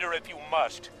 Surrender if you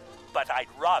must, but I'd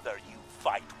rather you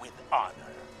fight with honor.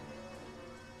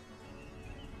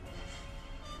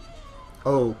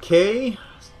 Okay.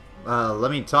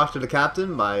 Let me talk to the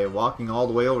captain by walking all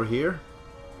the way over here.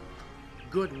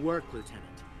 Good work, Lieutenant.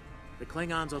 The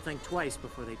Klingons will think twice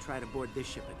before they try to board this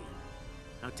ship again.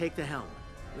 Now take the helm.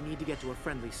 We need to get to a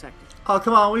friendly sector. Oh,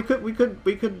 come on. We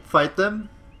could fight them.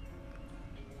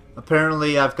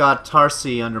 Apparently, I've got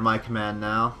Tarsi under my command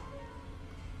now.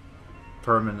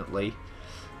 Permanently.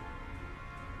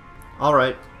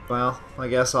 Alright. Well, I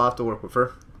guess I'll have to work with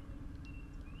her.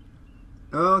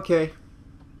 Okay.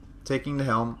 Taking the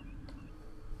helm.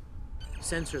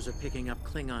 Sensors are picking up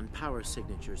Klingon power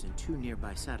signatures in 2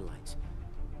 nearby satellites.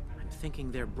 I'm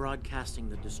thinking they're broadcasting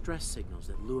the distress signals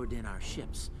that lured in our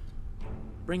ships.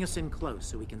 Bring us in close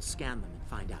so we can scan them and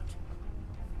find out.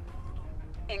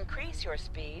 Increase your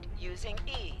speed using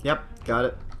E. Yep, got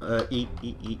it. E.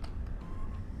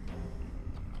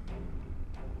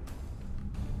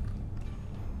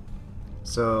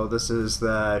 So this is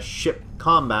the ship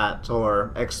combat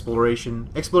or exploration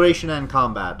and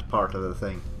combat part of the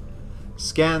thing.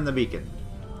 Scan the beacon.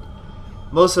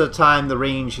 Most of the time the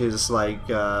range is like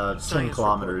 10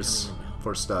 kilometers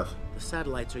for stuff. The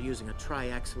satellites are using a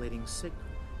triaxilating signal.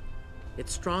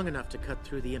 It's strong enough to cut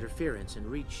through the interference and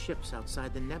reach ships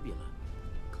outside the nebula.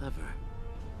 Clever.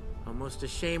 Almost a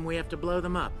shame we have to blow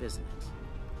them up, isn't it?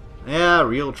 Yeah,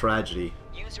 real tragedy.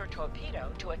 Use your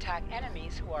torpedo to attack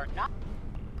enemies who are not...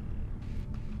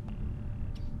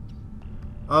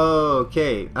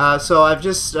 Okay, so I've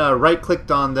just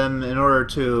right-clicked on them in order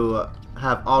to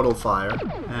have auto-fire,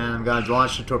 and I'm going to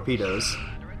launch the torpedoes.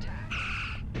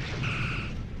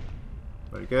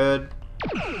 Very good.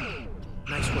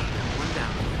 Nice work. One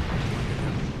down.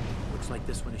 Looks like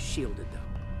this one is shielded,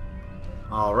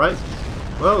 though. Alright.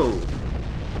 Whoa.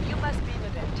 You must be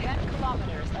within 10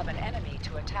 kilometers of an enemy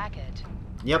to attack it.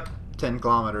 Yep, 10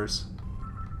 kilometers.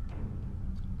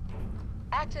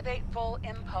 Activate full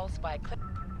impulse by clicking...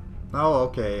 Oh,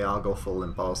 okay, I'll go full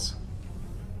impulse.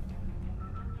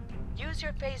 Use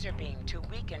your phaser beam to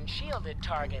weaken shielded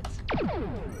targets. Use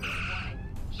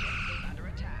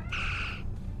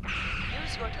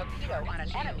your torpedo on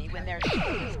an enemy when their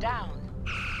shield is down.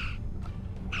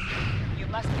 You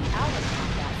must be out of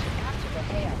combat to answer the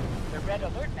hail. The red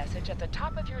alert message at the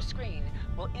top of your screen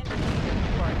will indicate that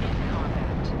you are in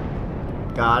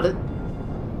combat. Got it.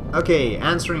 Okay,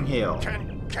 answering hail.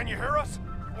 Can you hear us?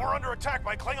 We're under attack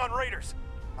by Klingon raiders.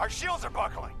 Our shields are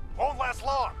buckling. Won't last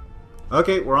long.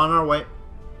 Okay, we're on our way.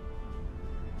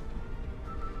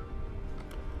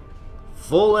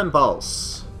 Full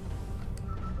impulse.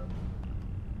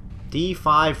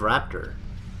 D5 Raptor.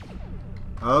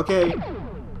 Okay.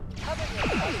 Cover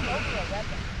yourself over a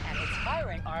weapon, and its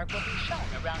firing arc will be shown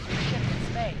around your ship in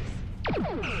space.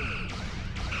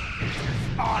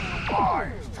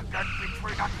 Unwise to get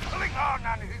between a Klingon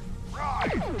and his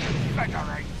bride.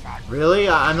 Federation. Really?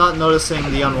 I'm not noticing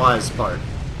the unwise part.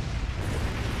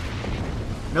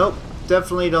 Nope.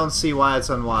 Definitely don't see why it's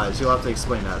unwise. You'll have to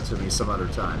explain that to me some other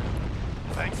time.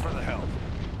 Thanks for the help.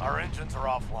 Our engines are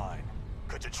offline.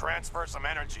 Could you transfer some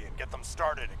energy and get them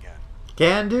started again?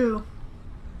 Can do.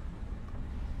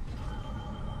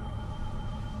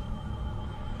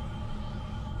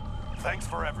 Thanks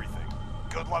for everything.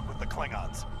 Good luck with the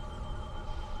Klingons.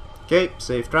 Okay,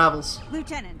 safe travels.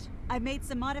 Lieutenant, I've made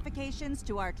some modifications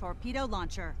to our torpedo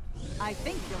launcher. I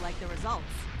think you'll like the results.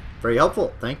 Very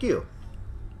helpful. Thank you.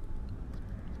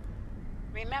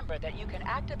 Remember that you can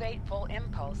activate full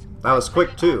impulse. That was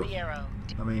quick too. The arrow.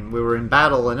 I mean, we were in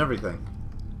battle and everything.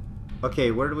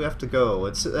 Okay, where do we have to go?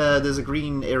 It's there's a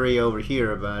green area over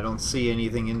here, but I don't see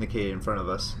anything indicated in front of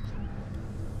us.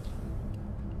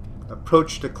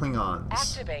 Approach the Klingons.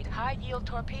 Activate high-yield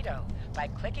torpedo by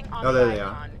clicking on Oh, there the they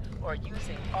are. icon or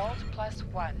using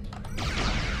Alt+1.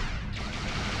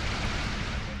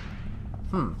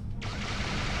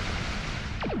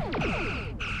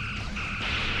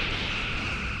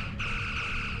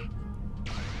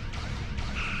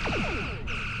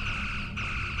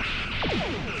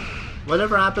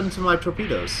 Whatever happened to my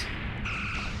torpedoes?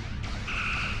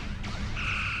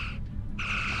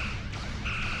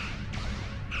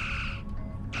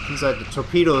 Seems like the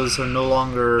torpedoes are no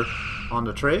longer on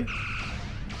the tray.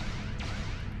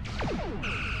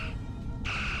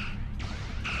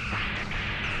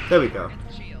 There we go.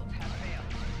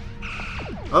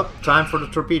 Oh, time for the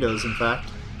torpedoes, in fact.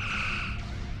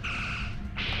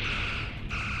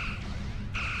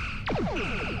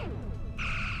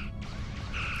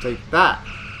 Take that.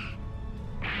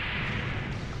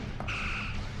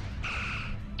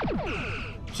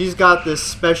 She's got this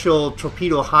special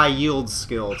torpedo high yield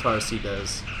skill, Tarsi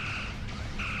does.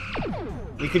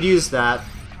 We could use that,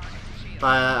 but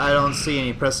I don't see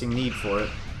any pressing need for it.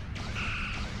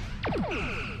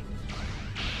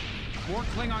 More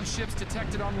Klingon ships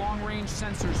detected on long-range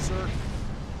sensors, sir.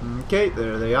 Okay,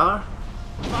 there they are.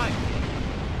 Fine.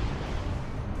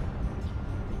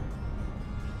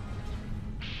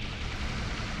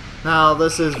 Now,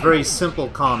 this is very simple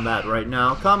combat right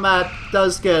now. Combat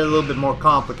does get a little bit more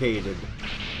complicated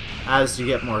as you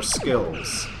get more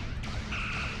skills.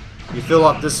 You fill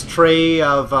up this tray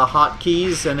of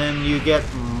hotkeys and then you get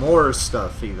more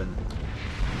stuff even.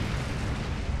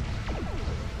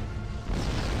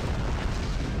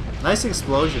 Nice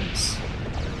explosions.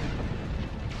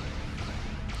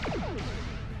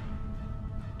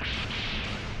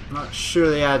 Not sure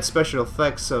they had special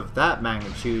effects of that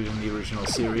magnitude in the original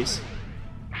series.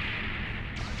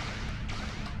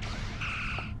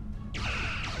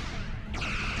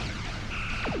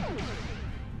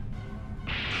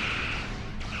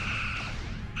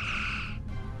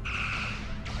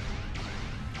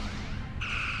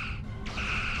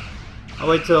 I'll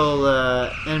wait till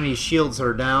enemy shields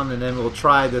are down and then we'll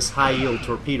try this high yield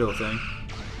torpedo thing.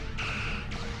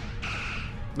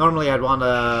 Normally I'd want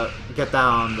to get that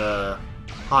on the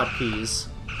hotkeys.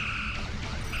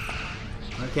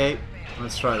 Okay,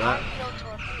 let's try that.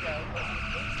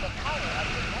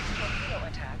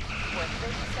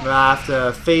 I have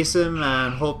to face him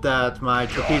and hope that my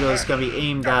torpedoes can be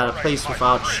aimed at a place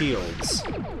without shields.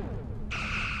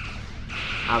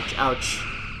 Ouch, ouch.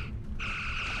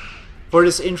 For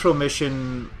this intro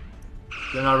mission,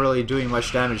 they're not really doing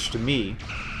much damage to me.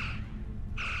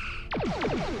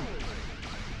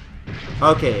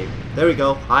 Okay, there we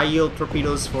go. High yield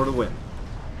torpedoes for the win.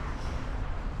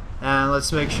 And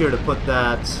let's make sure to put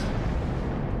that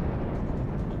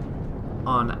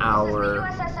on our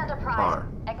USS Enterprise. bar.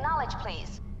 Acknowledge,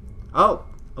 please. Oh,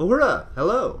 Uhura,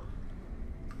 hello.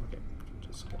 Okay,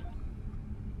 just kidding.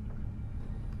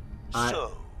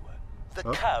 So, the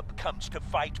cub comes to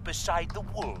fight beside the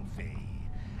wolf, eh?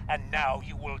 And now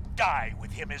you will die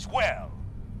with him as well.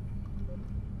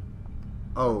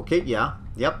 Okay, yeah,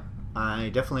 yep. I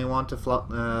definitely want to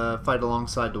fight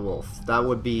alongside the wolf. That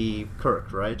would be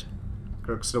Kirk, right?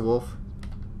 Kirk's the wolf.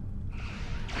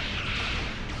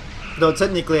 Though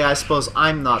technically, I suppose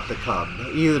I'm not the cub.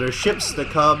 Either the ship's the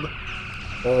cub,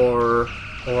 or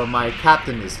my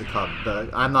captain is the cub. But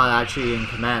I'm not actually in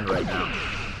command right now.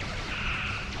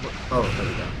 Oh, there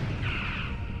we go.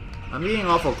 I'm getting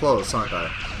awful close, aren't I?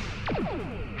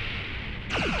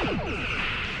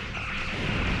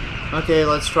 Okay,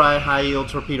 let's try high yield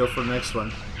torpedo for the next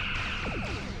one.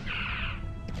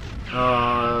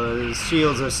 The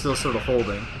shields are still sort of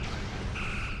holding.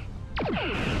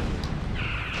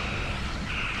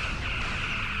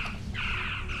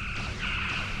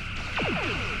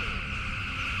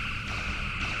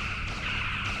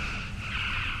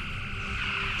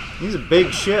 He's a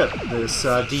big ship, this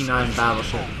D9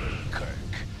 battleship. Kirk,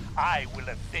 I will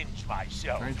avenge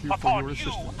myself Thank you for upon your you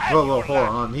assistance. and Whoa, your hold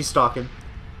on. He's stalking.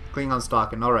 Klingon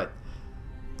stalking. Alright.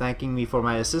 Thanking me for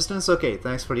my assistance. Okay,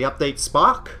 thanks for the update,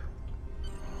 Spock.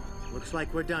 Looks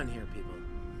like we're done here, people.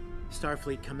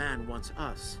 Starfleet Command wants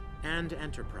us and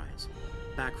Enterprise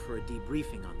back for a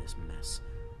debriefing on this mess.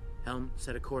 Helm,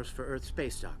 set a course for Earth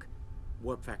space dock.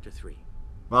 Warp factor 3.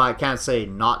 Well, I can't say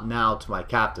not now to my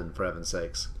captain, for heaven's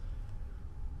sakes.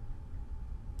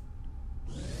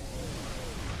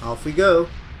 Off we go.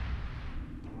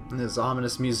 And there's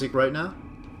ominous music right now.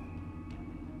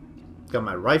 Got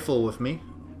my rifle with me.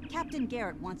 Captain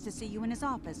Garrett wants to see you in his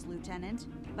office, Lieutenant,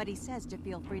 but he says to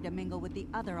feel free to mingle with the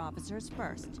other officers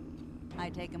first.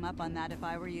 I'd take him up on that if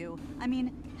I were you. I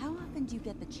mean, how often do you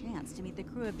get the chance to meet the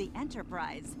crew of the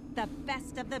Enterprise? The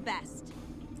best of the best.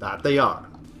 That they are.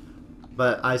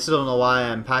 But I still don't know why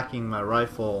I'm packing my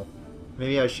rifle.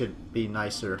 Maybe I should be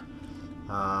nicer.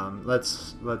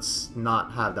 Let's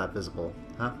not have that visible,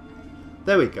 huh?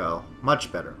 There we go.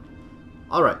 Much better.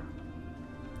 Alright.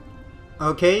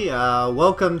 Okay,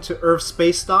 welcome to Earth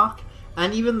Space Dock.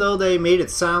 And even though they made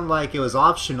it sound like it was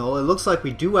optional, it looks like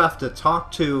we do have to talk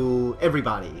to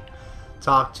everybody.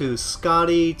 Talk to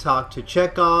Scotty, talk to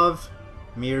Chekhov,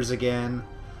 Mears again,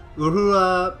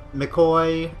 Uhura,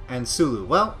 McCoy, and Sulu.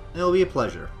 Well, it'll be a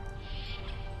pleasure.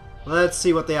 Let's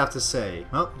see what they have to say.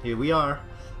 Well, here we are.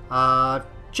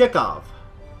 Chekhov.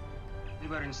 We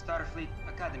were in Starfleet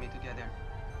Academy together.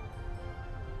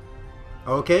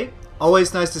 Okay.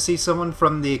 Always nice to see someone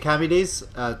from the Academy days.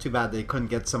 Too bad they couldn't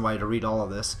get somebody to read all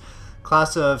of this.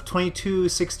 Class of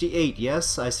 2268.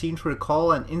 Yes, I seem to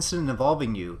recall an incident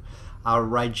involving you. Our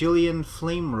Rigelian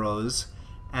flame rose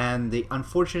and the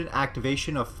unfortunate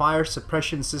activation of fire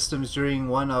suppression systems during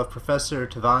one of Professor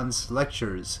Tavan's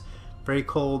lectures. Very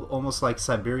cold, almost like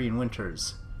Siberian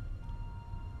winters.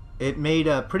 It made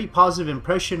a pretty positive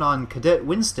impression on Cadet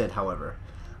Winstead, however.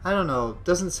 I don't know,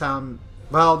 doesn't sound...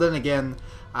 Well, then again,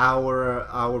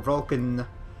 our Vulcan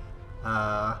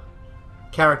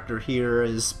character here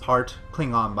is part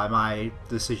Klingon by my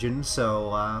decision,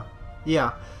 so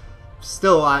yeah.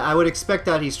 Still, I would expect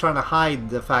that he's trying to hide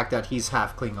the fact that he's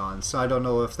half Klingon, so I don't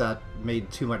know if that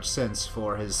made too much sense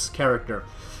for his character.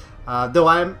 Though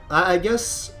I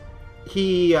guess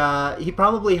he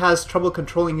probably has trouble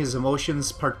controlling his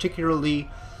emotions, particularly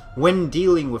when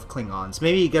dealing with Klingons.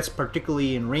 Maybe he gets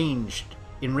particularly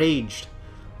enraged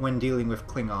when dealing with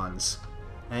Klingons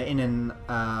in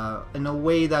a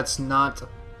way that's not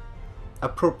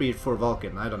appropriate for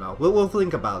Vulcan. I don't know. We'll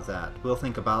think about that. We'll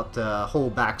think about whole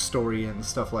backstory and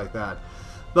stuff like that.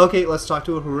 But okay, let's talk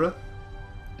to Uhura.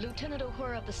 Lieutenant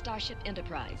Uhura of the Starship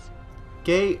Enterprise.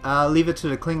 Okay, leave it to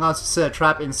the Klingons to set a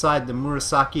trap inside the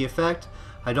Murasaki effect.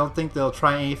 I don't think they'll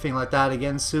try anything like that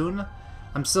again soon.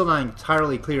 I'm still not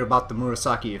entirely clear about the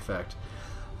Murasaki effect.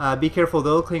 Be careful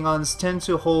though, Klingons tend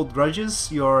to hold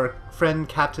grudges. Your friend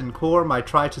Captain Core might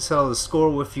try to settle the score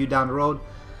with you down the road.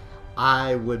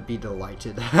 I would be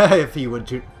delighted if he were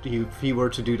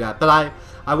to do that. But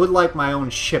I would like my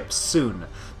own ship soon.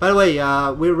 By the way,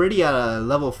 we're already at a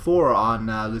level 4 on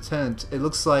Lieutenant. It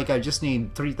looks like I just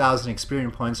need 3,000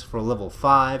 experience points for level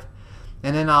 5.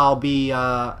 And then I'll be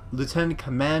Lieutenant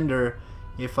Commander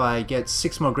if I get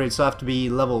 6 more grades. So I have to be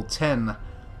level 10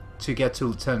 to get to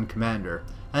Lieutenant Commander.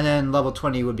 And then level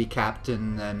 20 would be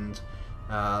Captain, and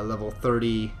level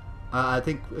 30... I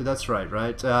think that's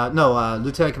right? No,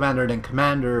 Lieutenant Commander, then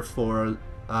Commander for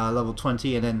level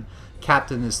 20, and then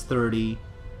Captain is 30.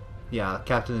 Yeah,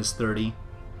 Captain is 30.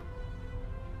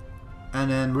 And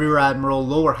then Rear Admiral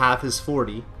lower half is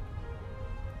 40.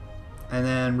 And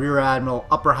then Rear Admiral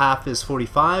upper half is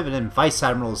 45, and then Vice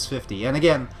Admiral is 50. And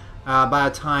again, by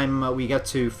the time we get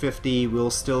to 50,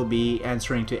 we'll still be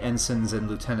answering to ensigns and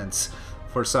lieutenants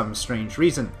for some strange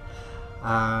reason.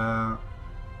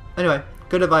 Anyway,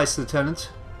 good advice, Lieutenant.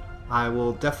 I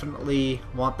will definitely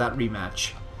want that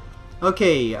rematch.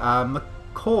 Okay,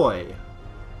 McCoy.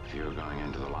 If you're going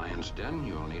into the Lion's Den,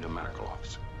 you'll need a medical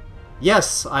officer.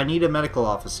 Yes, I need a medical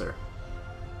officer.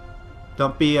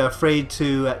 Don't be afraid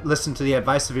to listen to the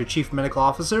advice of your chief medical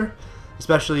officer,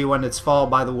 especially when it's followed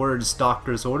by the words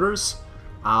doctor's orders.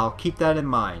 I'll keep that in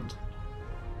mind.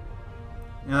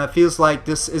 It feels like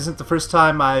this isn't the first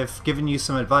time I've given you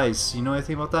some advice. You know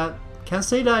anything about that? Can't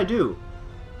say that I do.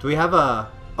 Do we have a...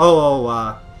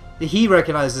 he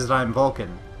recognizes that I'm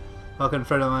Vulcan. Vulcan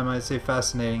friend of mine might say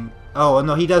fascinating. Oh,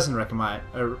 no, he doesn't recognize...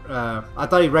 I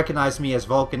thought he recognized me as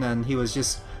Vulcan and he was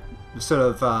just sort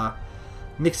of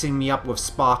mixing me up with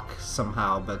Spock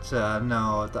somehow. But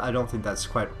no, I don't think that's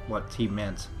quite what he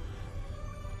meant.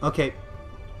 Okay.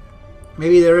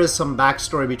 Maybe there is some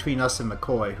backstory between us and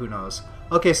McCoy. Who knows?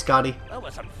 Okay, Scotty. That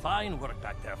was some fine work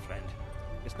back there, friend.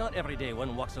 It's not every day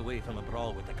one walks away from a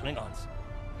brawl with the Klingons.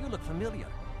 You look familiar,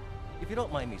 if you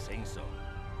don't mind me saying so.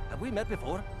 Have we met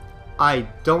before? I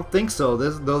don't think so.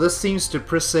 Though this seems to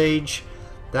presage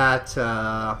that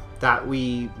that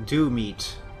we do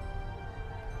meet.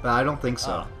 But I don't think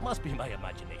so. Must be my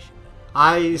imagination.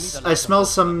 I smell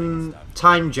some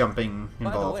time jumping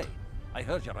involved. By the way, I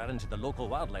heard you're into the local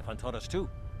wildlife on Taurus too.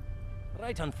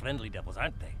 Right unfriendly devils,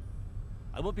 aren't they?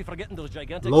 I won't be forgetting those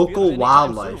gigantic local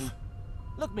wildlife.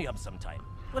 Look me up sometime.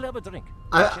 We'll have a drink.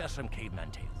 Share some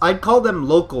caveman tales. I'd call them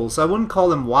locals. I wouldn't call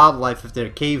them wildlife if they're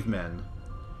cavemen.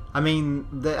 I mean,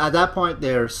 at that point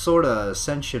they're sort of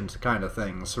sentient kind of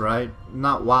things, right?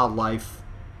 Not wildlife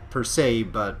per se,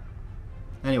 but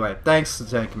anyway, thanks,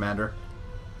 Lieutenant Commander.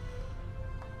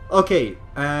 Okay,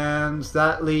 and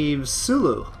that leaves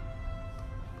Sulu.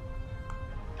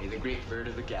 May the great bird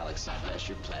of the galaxy bless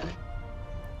your planet.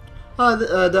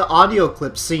 The audio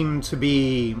clips seem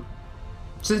to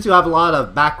have a lot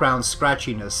of background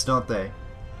scratchiness, don't they?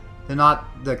 They're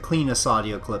not the cleanest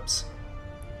audio clips.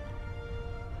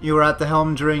 You were at the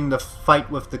helm during the fight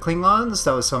with the Klingons.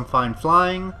 That was some fine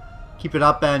flying. Keep it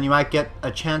up and you might get a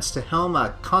chance to helm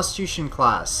a Constitution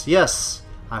class. Yes,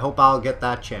 I hope I'll get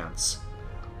that chance.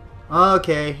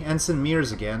 Okay, Ensign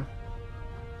Mears again.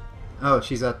 Oh,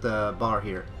 she's at the bar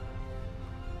here.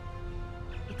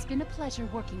 It's been a pleasure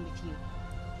working with you.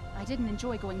 I didn't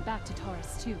enjoy going back to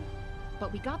Taurus 2,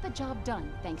 but we got the job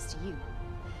done thanks to you.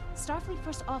 Starfleet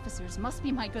First Officers must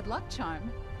be my good luck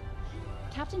charm.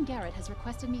 Captain Garrett has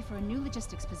requested me for a new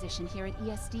logistics position here at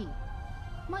ESD.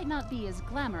 Might not be as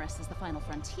glamorous as the Final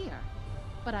Frontier,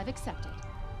 but I've accepted.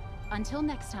 Until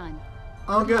next time.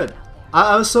 Oh, good.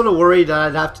 I was sort of worried that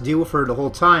I'd have to deal with her the whole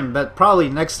time, but probably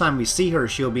next time we see her,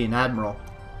 she'll be an admiral.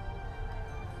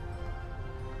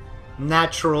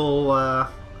 Natural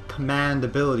command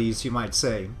abilities, you might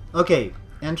say. Okay,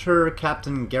 enter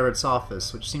Captain Garrett's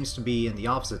office, which seems to be in the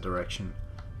opposite direction.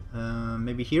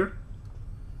 Maybe here?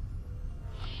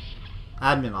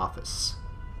 Admin office.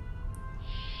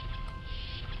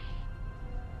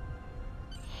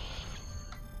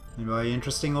 Anybody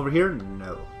interesting over here?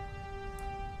 No.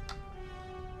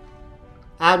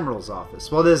 Admiral's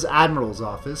office. Well, there's Admiral's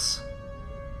office.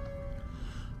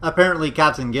 Apparently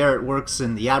Captain Garrett works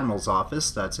in the Admiral's office.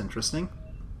 That's interesting.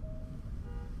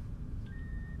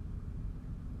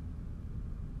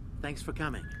 Thanks for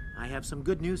coming. I have some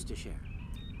good news to share.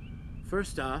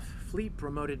 First off, Fleet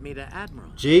promoted me to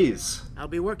Admiral. Jeez. I'll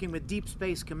be working with Deep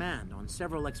Space Command on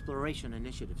several exploration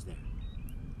initiatives there.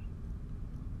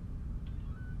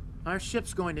 Our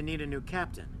ship's going to need a new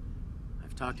captain.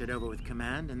 I've talked it over with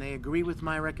Command, and they agree with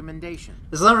my recommendation.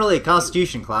 It's not really a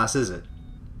Constitution class, is it?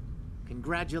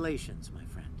 Congratulations, my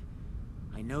friend.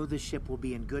 I know the ship will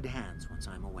be in good hands once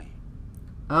I'm away.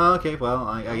 Okay, well,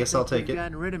 I guess I'll take it. You've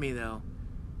gotten rid of me, though.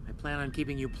 I plan on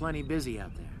keeping you plenty busy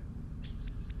out there.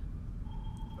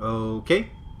 Okay.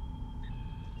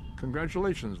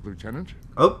 Congratulations, Lieutenant.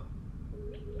 Oh.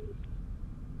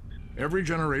 Every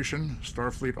generation,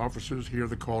 Starfleet officers hear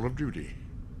the call of duty.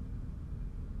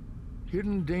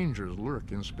 Hidden dangers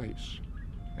lurk in space,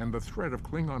 and the threat of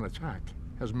Klingon attack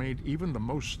has made even the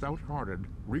most stout-hearted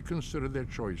reconsider their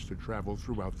choice to travel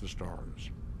throughout the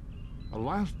stars. A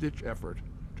last-ditch effort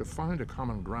to find a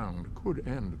common ground could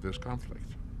end this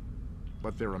conflict,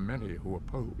 but there are many who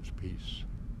oppose peace.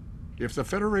 If the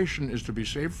Federation is to be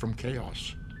saved from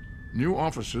chaos, new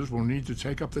officers will need to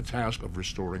take up the task of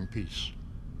restoring peace.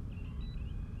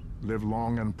 Live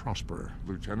long and prosper,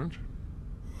 Lieutenant.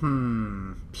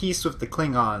 Peace with the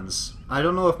Klingons. I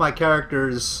don't know if my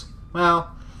character's...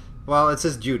 Well, it's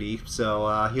his duty,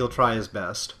 so he'll try his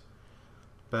best.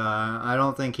 But I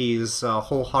don't think he's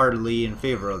wholeheartedly in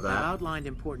favor of that. I've outlined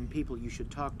important people you should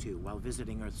talk to while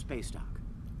visiting Earth space dock.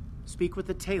 Speak with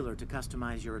the tailor to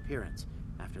customize your appearance.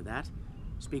 After that,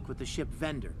 speak with the ship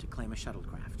vendor to claim a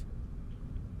shuttlecraft.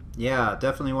 Yeah,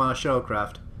 definitely want a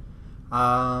shuttlecraft.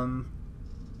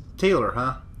 Tailor,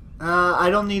 huh? I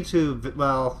don't need to...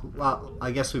 Well,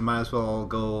 I guess we might as well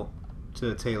go to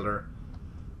the tailor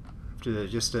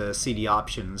just to see the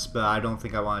options, but I don't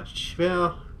think I want to...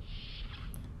 Well,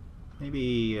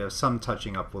 maybe some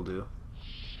touching up will do.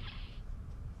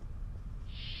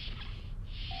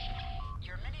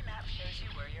 Your mini-map shows you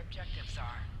where your objectives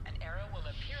are. An arrow will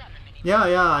appear on the mini-map.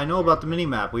 Yeah, I know about the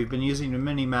mini-map. We've been using the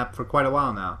mini-map for quite a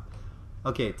while now.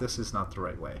 Okay, this is not the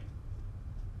right way.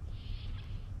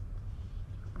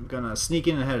 I'm gonna sneak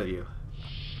in ahead of you.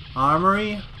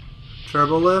 Armory,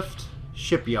 turbolift,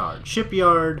 shipyard.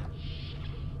 Shipyard,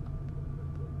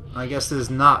 I guess, this is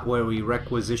not where we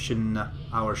requisition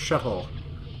our shuttle.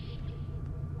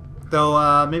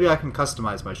 Though, maybe I can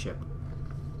customize my ship.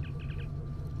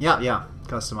 Yeah,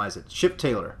 customize it. Ship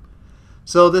tailor.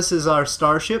 So this is our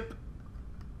starship.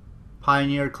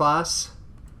 Pioneer class,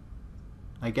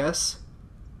 I guess.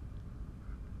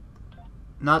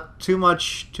 Not too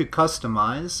much to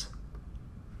customize.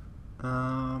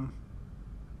 Yeah,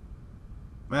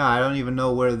 I don't even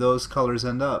know where those colors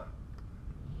end up.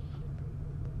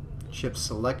 Ship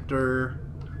selector,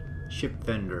 ship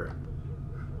vendor.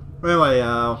 Anyway,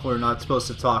 we're not supposed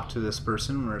to talk to this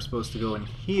person. We're supposed to go in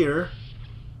here.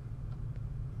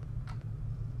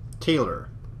 Tailor. .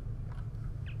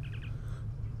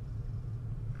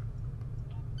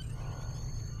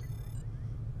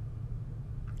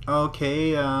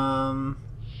 Okay,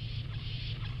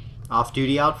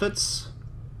 off-duty outfits?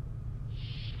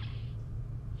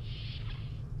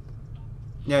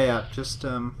 Yeah, just,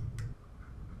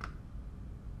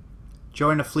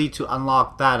 join a fleet to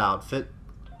unlock that outfit.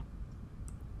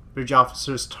 Bridge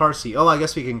officer's Tarsi. Oh, I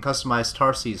guess we can customize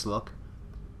Tarsi's look.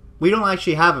 We don't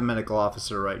actually have a medical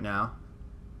officer right now.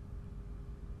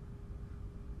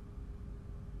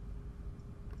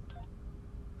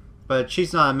 But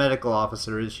she's not a medical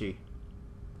officer, is she?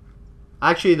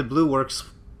 Actually, the blue works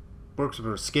with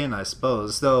her skin, I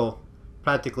suppose, though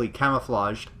practically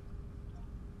camouflaged.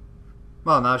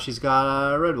 Well, now she's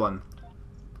got a red one.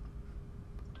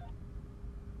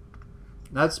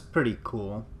 That's pretty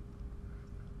cool.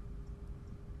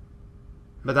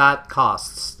 But that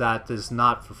costs. That is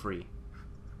not for free.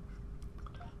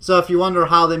 So if you wonder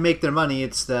how they make their money,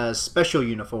 it's the special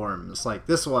uniforms, like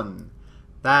this one.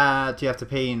 That you have to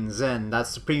pay in Zen.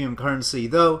 That's the premium currency,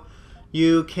 though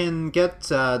you can get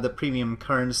the premium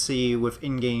currency with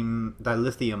in-game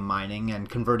dilithium mining and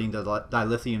converting the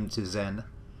dilithium to Zen.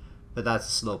 But that's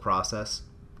a slow process.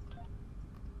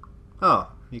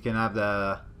 Oh, you can have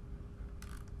the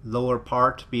lower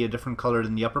part be a different color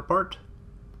than the upper part.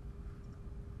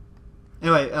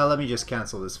 Anyway, let me just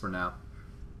cancel this for now.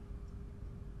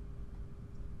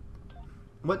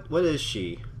 What is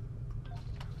she?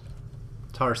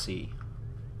 Tarsi.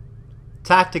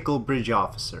 Tactical bridge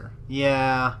officer.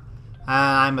 Yeah,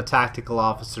 I'm a tactical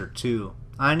officer too.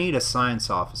 I need a science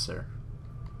officer.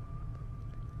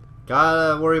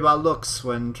 Gotta worry about looks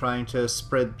when trying to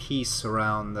spread peace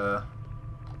around the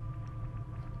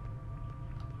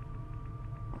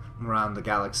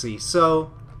galaxy.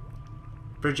 So,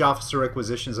 bridge officer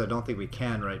requisitions, I don't think we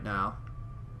can right now.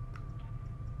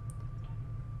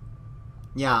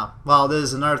 Yeah, well,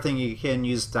 there's another thing you can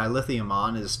use dilithium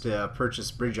on, is to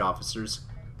purchase bridge officers.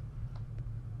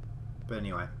 But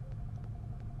anyway.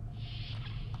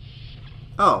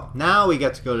 Oh, now we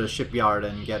get to go to the shipyard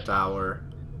and get our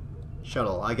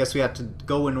shuttle. I guess we have to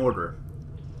go in order.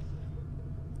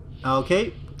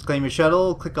 Okay, claim your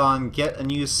shuttle, click on get a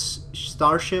new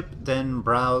starship, then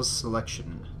browse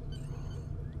selection.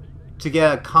 To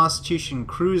get a Constitution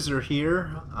cruiser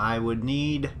here, I would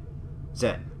need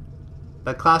Zen.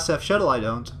 But Class F shuttle I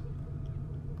don't.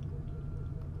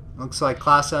 Looks like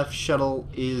Class F shuttle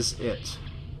is it.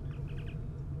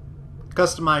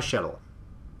 Customize shuttle.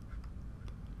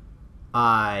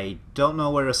 I don't know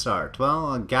where to start.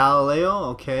 Well, Galileo,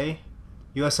 okay.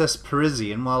 USS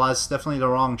Parisian, well that's definitely the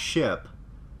wrong ship.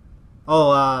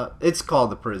 Oh, it's called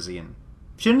the Parisian.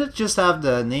 Shouldn't it just have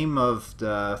the name of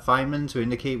the fireman to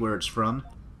indicate where it's from?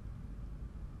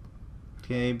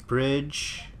 Okay,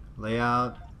 bridge,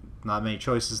 layout, not many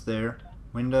choices there.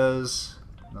 Windows,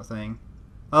 nothing.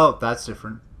 Oh, that's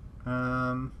different.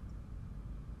 Nah.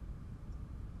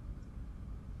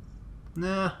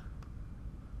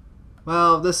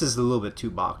 Well, this is a little bit too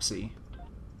boxy.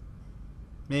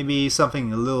 Maybe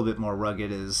something a little bit more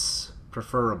rugged is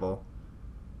preferable.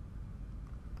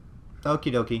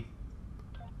 Okie dokie.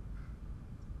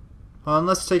 Well,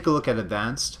 let's take a look at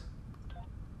advanced.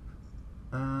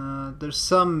 There's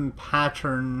some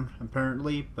pattern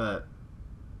apparently, but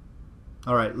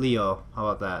alright, Leo, how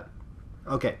about that?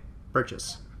 Okay,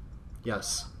 purchase.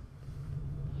 Yes.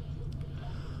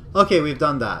 Okay, we've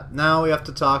done that. Now we have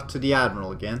to talk to the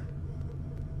Admiral again.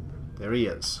 There he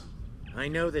is. I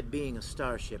know that being a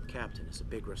starship captain is a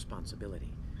big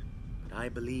responsibility, but I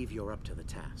believe you're up to the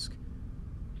task.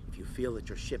 If you feel that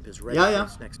your ship is ready for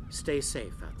its next, stay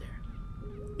safe out there.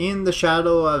 In the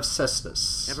shadow of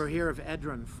Cestus. Ever hear of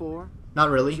Edron 4? Not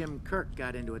really. Jim Kirk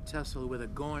got into a tussle with a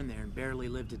Gorn there and barely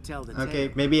lived to tell the tale.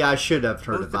 Okay, maybe I should have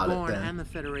heard about it then. Both the Gorn and the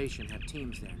Federation have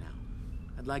teams there now.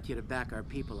 I'd like you to back our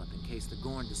people up in case the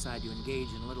Gorn decide to engage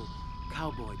in a little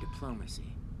cowboy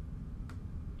diplomacy.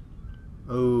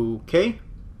 Okay.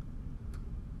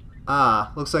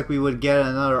 Ah, looks like we would get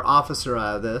another officer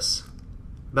out of this.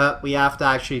 But we have to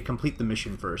actually complete the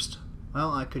mission first.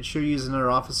 Well, I could sure use another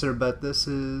officer, but this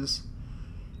is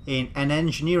an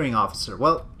engineering officer.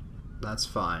 Well, that's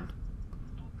fine.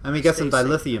 And we get some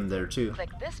dilithium there too. Click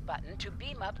this button to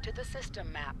beam up to the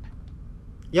system map.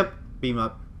 Yep, beam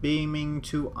up. Beaming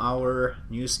to our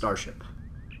new starship.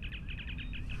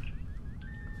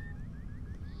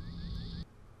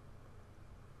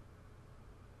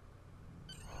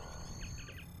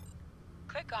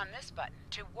 Click on this button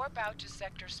to warp out to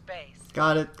sector space.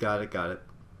 Got it, got it, got it.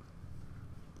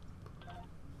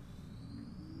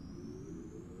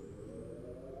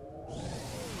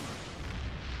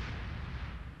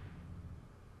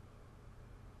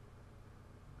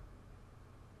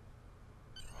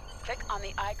 Click on the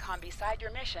the icon beside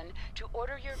your mission to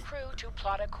order your crew to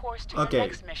plot a course to Okay. your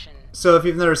next mission. So if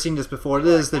you've never seen this before,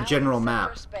 this is the general Sector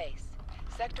map. Space.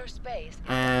 Sector Space is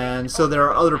And the so there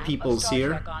are other map of peoples Star here.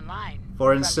 Trek Online.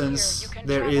 For From instance, here, you can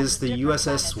there travel is to the different USS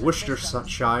planets and Worcestershire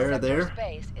systems. there. Sector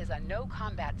Space is a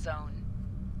no-combat zone.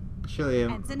 Actually,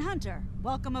 Ensign Hunter,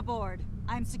 welcome aboard.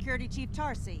 I'm Security Chief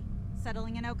Tarsi.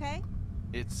 Settling in okay?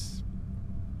 It's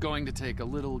going to take a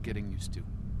little getting used to.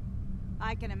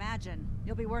 I can imagine.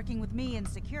 You'll be working with me in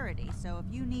security, so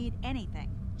if you need anything,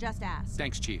 just ask.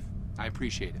 Thanks, Chief. I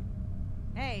appreciate it.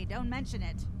 Hey, don't mention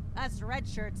it. Us red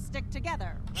shirts stick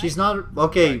together. Right? she's not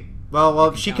okay. Right.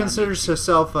 Well, she considers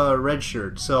herself a red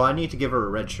shirt, so I need to give her a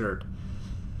red shirt.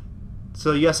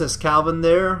 So USS Calvin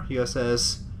there,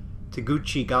 USS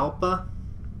Tegucigalpa.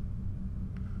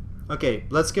 Okay,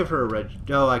 let's give her a red.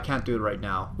 Oh, I can't do it right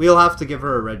now. We'll have to give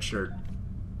her a red shirt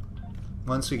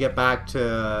once we get back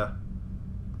to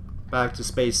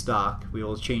space dock. We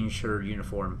will change her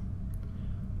uniform.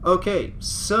 Okay,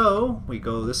 so we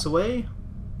go this way.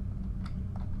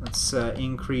 Let's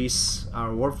increase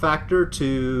our warp factor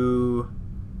to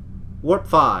warp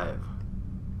 5.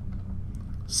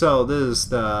 So this is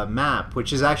the map,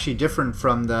 which is actually different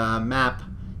from the map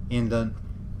in the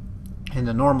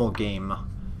normal game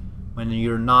when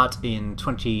you're not in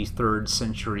 23rd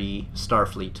century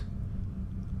Starfleet.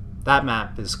 That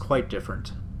map is quite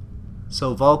different.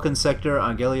 So Vulcan sector,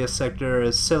 Angelia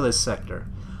sector, Silis sector.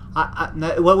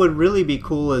 What would really be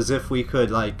cool is if we could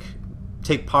like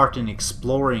take part in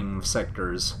exploring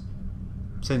sectors,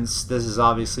 since this is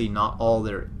obviously not all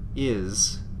there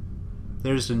is.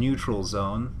 There's the neutral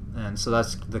zone, and so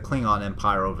that's the Klingon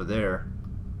Empire over there.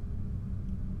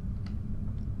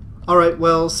 Alright,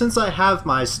 well, since I have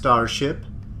my starship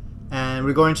and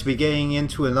we're going to be getting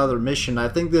into another mission, I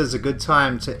think this is a good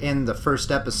time to end the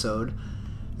first episode,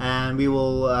 and we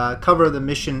will cover the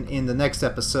mission in the next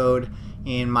episode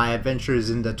in my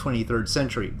adventures in the 23rd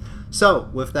century. So,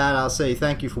 with that, I'll say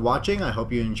thank you for watching. I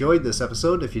hope you enjoyed this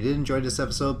episode. If you did enjoy this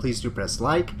episode, please do press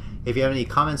like. If you have any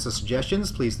comments or suggestions,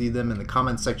 please leave them in the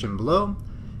comments section below,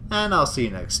 and I'll see you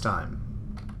next time.